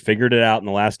Rattler just figured it out in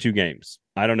the last two games.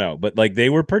 I don't know, but like they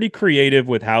were pretty creative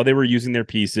with how they were using their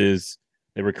pieces.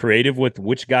 They were creative with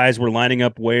which guys were lining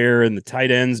up where, and the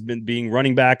tight ends being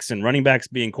running backs and running backs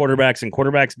being quarterbacks and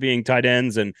quarterbacks being tight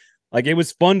ends. And like, it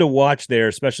was fun to watch there,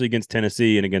 especially against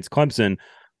Tennessee and against Clemson.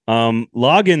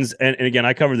 Loggins, and again,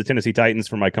 I cover the Tennessee Titans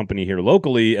for my company here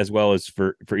locally, as well as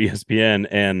for ESPN.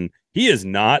 And he is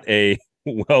not a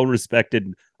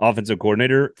well-respected offensive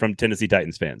coordinator from Tennessee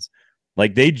Titans fans.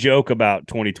 Like, they joke about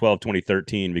 2012,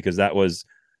 2013, because that was,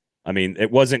 I mean,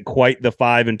 it wasn't quite the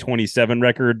 5-27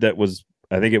 record that was,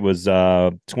 I think it was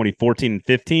 2014 and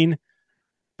 15,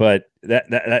 but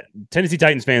that Tennessee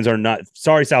Titans fans are not,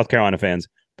 sorry, South Carolina fans,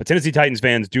 but Tennessee Titans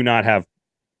fans do not have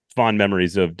fond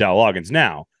memories of Dow Loggins.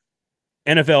 Now,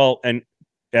 NFL and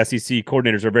SEC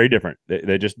coordinators are very different.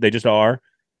 They just are.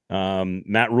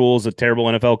 Matt Rule's a terrible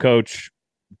NFL coach,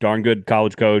 darn good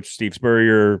college coach. Steve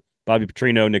Spurrier, Bobby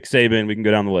Petrino, Nick Saban, we can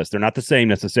go down the list. They're not the same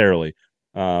necessarily.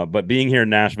 But being here in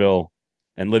Nashville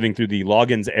and living through the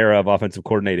Loggins era of offensive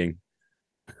coordinating,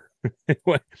 it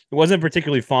wasn't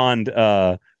particularly fond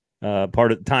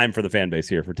part of time for the fan base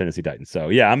here for Tennessee Titans. So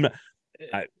yeah,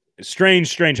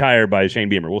 strange hire by Shane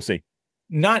Beamer. We'll see.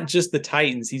 Not just the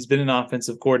Titans. He's been an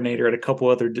offensive coordinator at a couple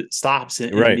other stops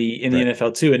in the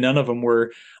NFL too, and none of them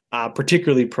were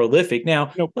particularly prolific.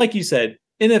 Now, like you said,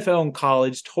 NFL and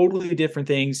college, totally different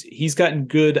things. He's gotten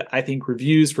good, I think,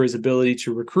 reviews for his ability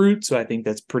to recruit. So I think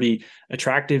that's pretty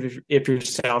attractive if you're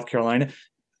South Carolina.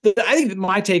 I think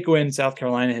my takeaway in South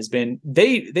Carolina has been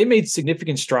they made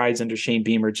significant strides under Shane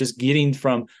Beamer, just getting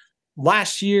from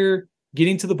last year,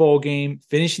 getting to the bowl game,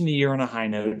 finishing the year on a high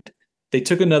note. They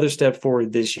took another step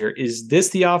forward this year. Is this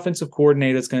the offensive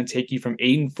coordinator that's going to take you from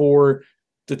 8-4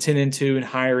 to 10-2 and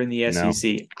higher in the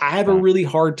SEC? No. I have a really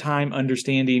hard time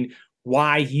understanding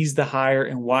why he's the hire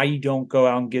and why you don't go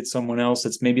out and get someone else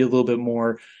that's maybe a little bit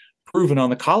more proven on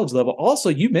the college level. Also,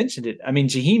 you mentioned it. I mean,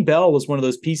 Jaheim Bell was one of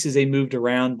those pieces they moved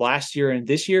around last year and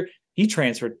this year. He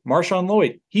transferred. Marshawn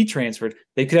Lloyd, he transferred.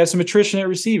 They could have some attrition at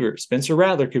receiver. Spencer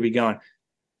Rattler could be gone.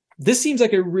 This seems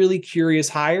like a really curious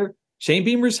hire. Shane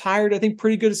Beamer's hired, I think,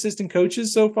 pretty good assistant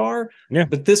coaches so far. Yeah.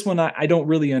 But this one, I don't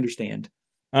really understand.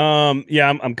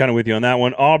 Yeah, I'm kind of with you on that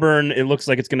one. Auburn, it looks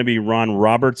like it's going to be Ron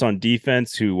Roberts on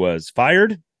defense, who was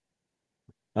fired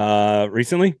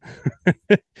recently.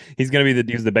 He's going to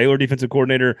be he's the Baylor defensive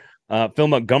coordinator. Phil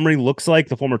Montgomery looks like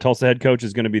the former Tulsa head coach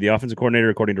is going to be the offensive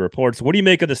coordinator, according to reports. What do you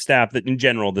make of the staff that, in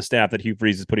general, the staff that Hugh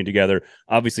Freeze is putting together?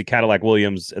 Obviously, Cadillac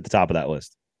Williams at the top of that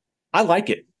list. I like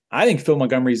it. I think Phil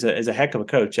Montgomery is a heck of a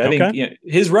coach. I think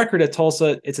his record at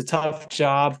Tulsa, it's a tough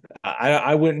job.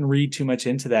 I wouldn't read too much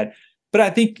into that. But I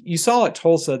think you saw at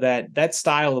Tulsa that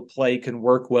style of play can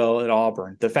work well at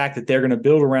Auburn. The fact that they're going to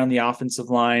build around the offensive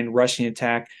line, rushing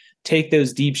attack, take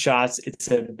those deep shots. It's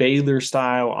a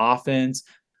Baylor-style offense,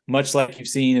 much like you've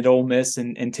seen at Ole Miss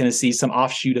and Tennessee, some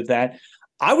offshoot of that.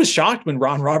 I was shocked when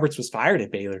Ron Roberts was fired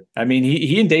at Baylor. I mean,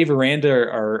 he and Dave Aranda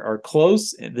are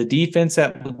close. The defense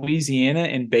at Louisiana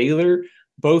and Baylor,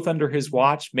 both under his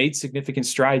watch, made significant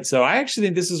strides. So I actually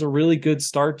think this is a really good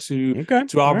start to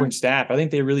Auburn's staff. I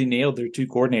think they really nailed their two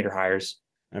coordinator hires.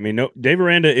 I mean, Dave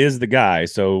Aranda is the guy.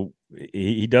 So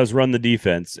he does run the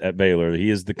defense at Baylor. He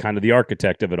is the kind of the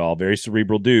architect of it all. Very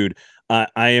cerebral dude. I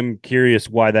am curious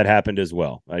why that happened as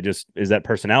well. Is that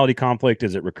personality conflict?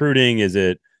 Is it recruiting? Is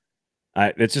it?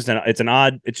 It's just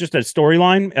it's just a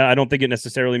storyline. I don't think it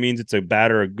necessarily means it's a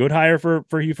bad or a good hire for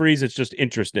Hugh Freeze. It's just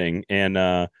interesting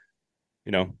and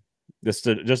just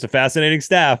a fascinating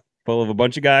staff full of a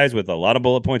bunch of guys with a lot of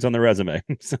bullet points on their resume.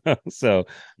 All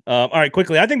right,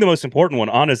 quickly. I think the most important one,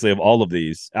 honestly, of all of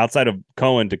these, outside of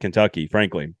Cohen to Kentucky,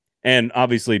 frankly, and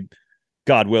obviously,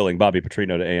 God willing, Bobby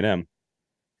Petrino to A&M.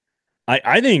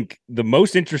 I think the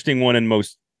most interesting one and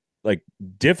most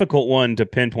difficult one to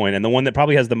pinpoint, and the one that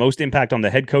probably has the most impact on the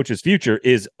head coach's future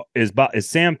is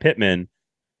Sam Pittman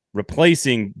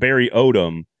replacing Barry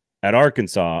Odom at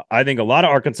Arkansas. I think a lot of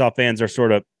Arkansas fans are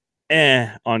sort of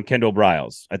on Kendall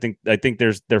Briles. I think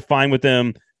they're fine with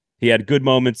him. He had good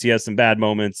moments. He has some bad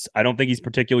moments. I don't think he's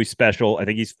particularly special. I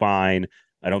think he's fine.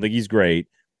 I don't think he's great.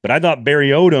 But I thought Barry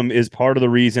Odom is part of the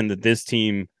reason that this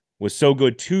team was so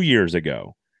good 2 years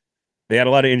ago. They had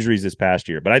a lot of injuries this past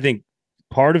year, but I think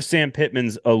part of Sam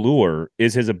Pittman's allure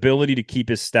is his ability to keep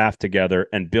his staff together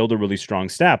and build a really strong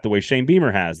staff the way Shane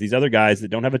Beamer has. These other guys that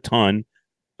don't have a ton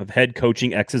of head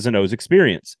coaching X's and O's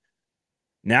experience.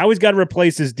 Now he's got to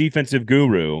replace his defensive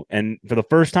guru. And for the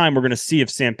first time, we're going to see if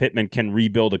Sam Pittman can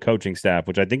rebuild a coaching staff,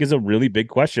 which I think is a really big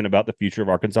question about the future of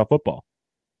Arkansas football.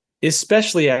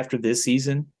 Especially after this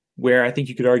season, where I think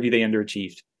you could argue they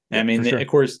underachieved. I mean, sure. Of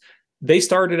course, they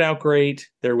started out great.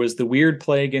 There was the weird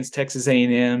play against Texas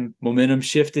A&M. Momentum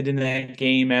shifted in that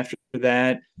game after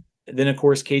that. Then, of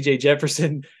course, KJ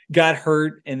Jefferson got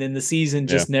hurt, and then the season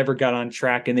just never got on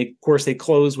track. And they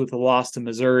closed with a loss to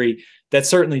Missouri. That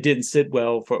certainly didn't sit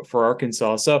well for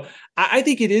Arkansas. So I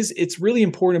think it's really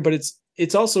important, but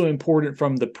it's also important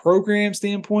from the program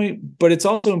standpoint, but it's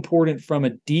also important from a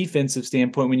defensive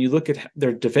standpoint. When you look at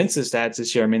their defensive stats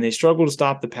this year, I mean, they struggle to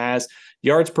stop the pass,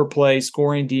 yards per play,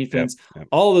 scoring defense,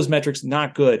 all of those metrics,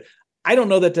 not good. I don't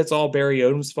know that that's all Barry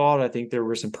Odom's fault. I think there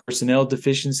were some personnel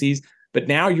deficiencies, but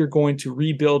now you're going to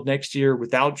rebuild next year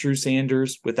without Drew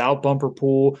Sanders, without Bumper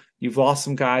Pool. You've lost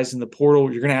some guys in the portal.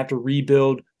 You're going to have to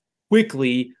rebuild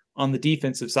quickly on the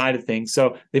defensive side of things.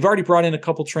 So they've already brought in a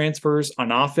couple transfers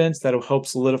on offense that'll help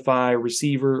solidify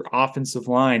receiver, offensive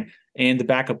line, and the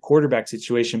backup quarterback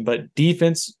situation. But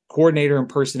defense, coordinator, and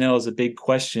personnel is a big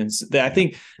question. So I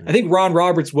think Ron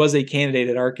Roberts was a candidate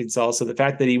at Arkansas. So the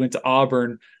fact that he went to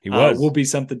Auburn will be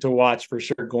something to watch for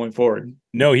sure going forward.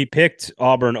 No, he picked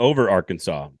Auburn over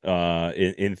Arkansas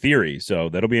in theory. So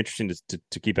that'll be interesting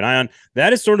to keep an eye on.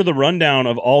 That is sort of the rundown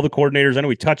of all the coordinators. I know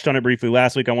we touched on it briefly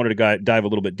last week. I wanted to dive a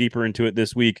little bit deeper into it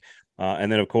this week.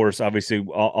 And then, of course, obviously,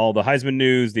 all the Heisman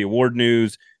news, the award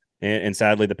news, and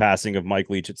sadly, the passing of Mike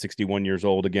Leach at 61 years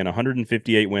old. Again,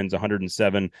 158 wins,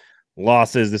 107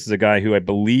 losses. This is a guy who I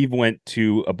believe went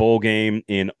to a bowl game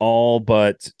in all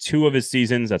but 2 of his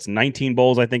seasons. That's 19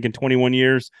 bowls, I think, in 21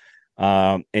 years.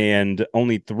 And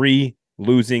only 3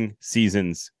 losing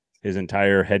seasons his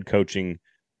entire head coaching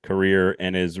career,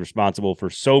 and is responsible for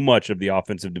so much of the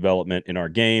offensive development in our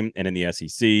game and in the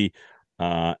SEC.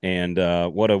 And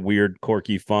what a weird,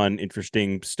 quirky, fun,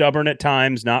 interesting, stubborn at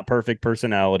times, not perfect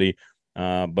personality,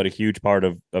 but a huge part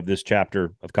of this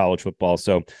chapter of college football.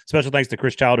 So special thanks to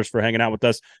Chris Childers for hanging out with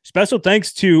us. Special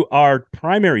thanks to our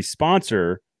primary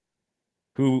sponsor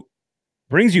who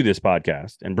brings you this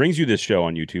podcast and brings you this show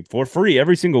on YouTube for free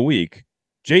every single week,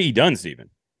 J.E. Dunn,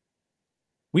 Stephen.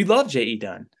 We love J.E.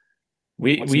 Dunn.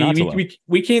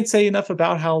 We can't say enough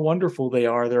about how wonderful they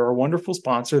are. They're a wonderful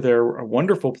sponsor. They're a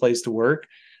wonderful place to work.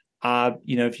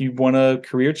 If you want a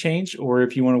career change, or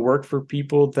if you want to work for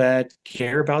people that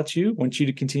care about you, want you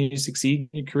to continue to succeed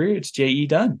in your career, it's J.E.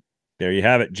 Dunn. There you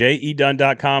have it.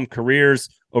 jedunn.com. Careers,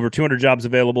 over 200 jobs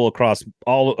available across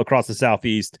the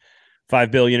Southeast.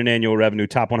 $5 billion in annual revenue,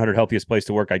 top 100 healthiest place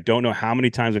to work. I don't know how many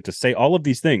times I have to say all of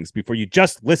these things before you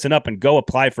just listen up and go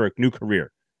apply for a new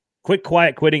career. Quit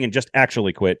quiet quitting and just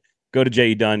actually quit. Go to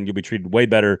J.E. Dunn. You'll be treated way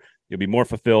better. You'll be more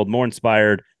fulfilled, more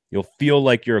inspired. You'll feel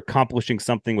like you're accomplishing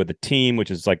something with a team, which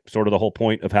is like sort of the whole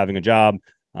point of having a job.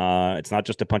 It's not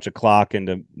just to punch a clock and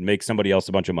to make somebody else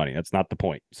a bunch of money. That's not the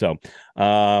point. So,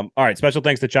 all right. Special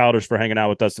thanks to Childers for hanging out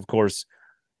with us, of course.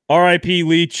 R.I.P.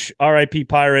 Leach, R.I.P.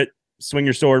 Pirate. Swing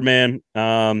your sword, man.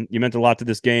 You meant a lot to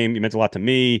this game. You meant a lot to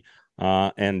me.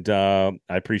 And I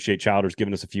appreciate Childers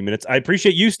giving us a few minutes. I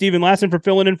appreciate you, Stephen Lassan, for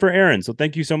filling in for Aaron. So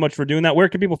thank you so much for doing that. Where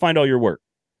can people find all your work?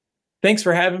 Thanks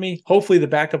for having me. Hopefully the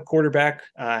backup quarterback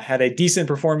had a decent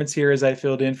performance here as I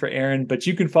filled in for Aaron, but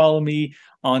you can follow me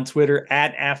on Twitter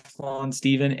at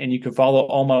AthlonSteven, and you can follow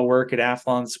all my work at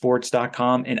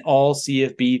athlonsports.com and all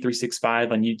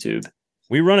CFB365 on YouTube.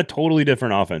 We run a totally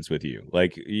different offense with you.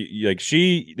 Like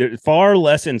they're far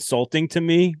less insulting to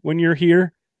me when you're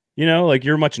here. You know, like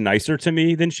you're much nicer to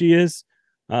me than she is.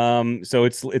 So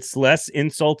it's less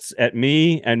insults at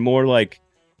me and more like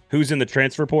who's in the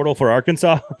transfer portal for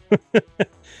Arkansas.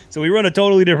 So we run a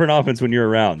totally different offense when you're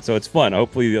around. So it's fun.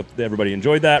 Hopefully everybody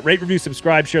enjoyed that. Rate, review,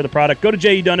 subscribe, share the product. Go to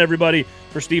J.E. Dunn, everybody.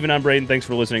 For Steven, I'm Braden. Thanks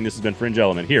for listening. This has been Fringe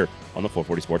Element here on the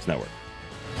 440 Sports Network.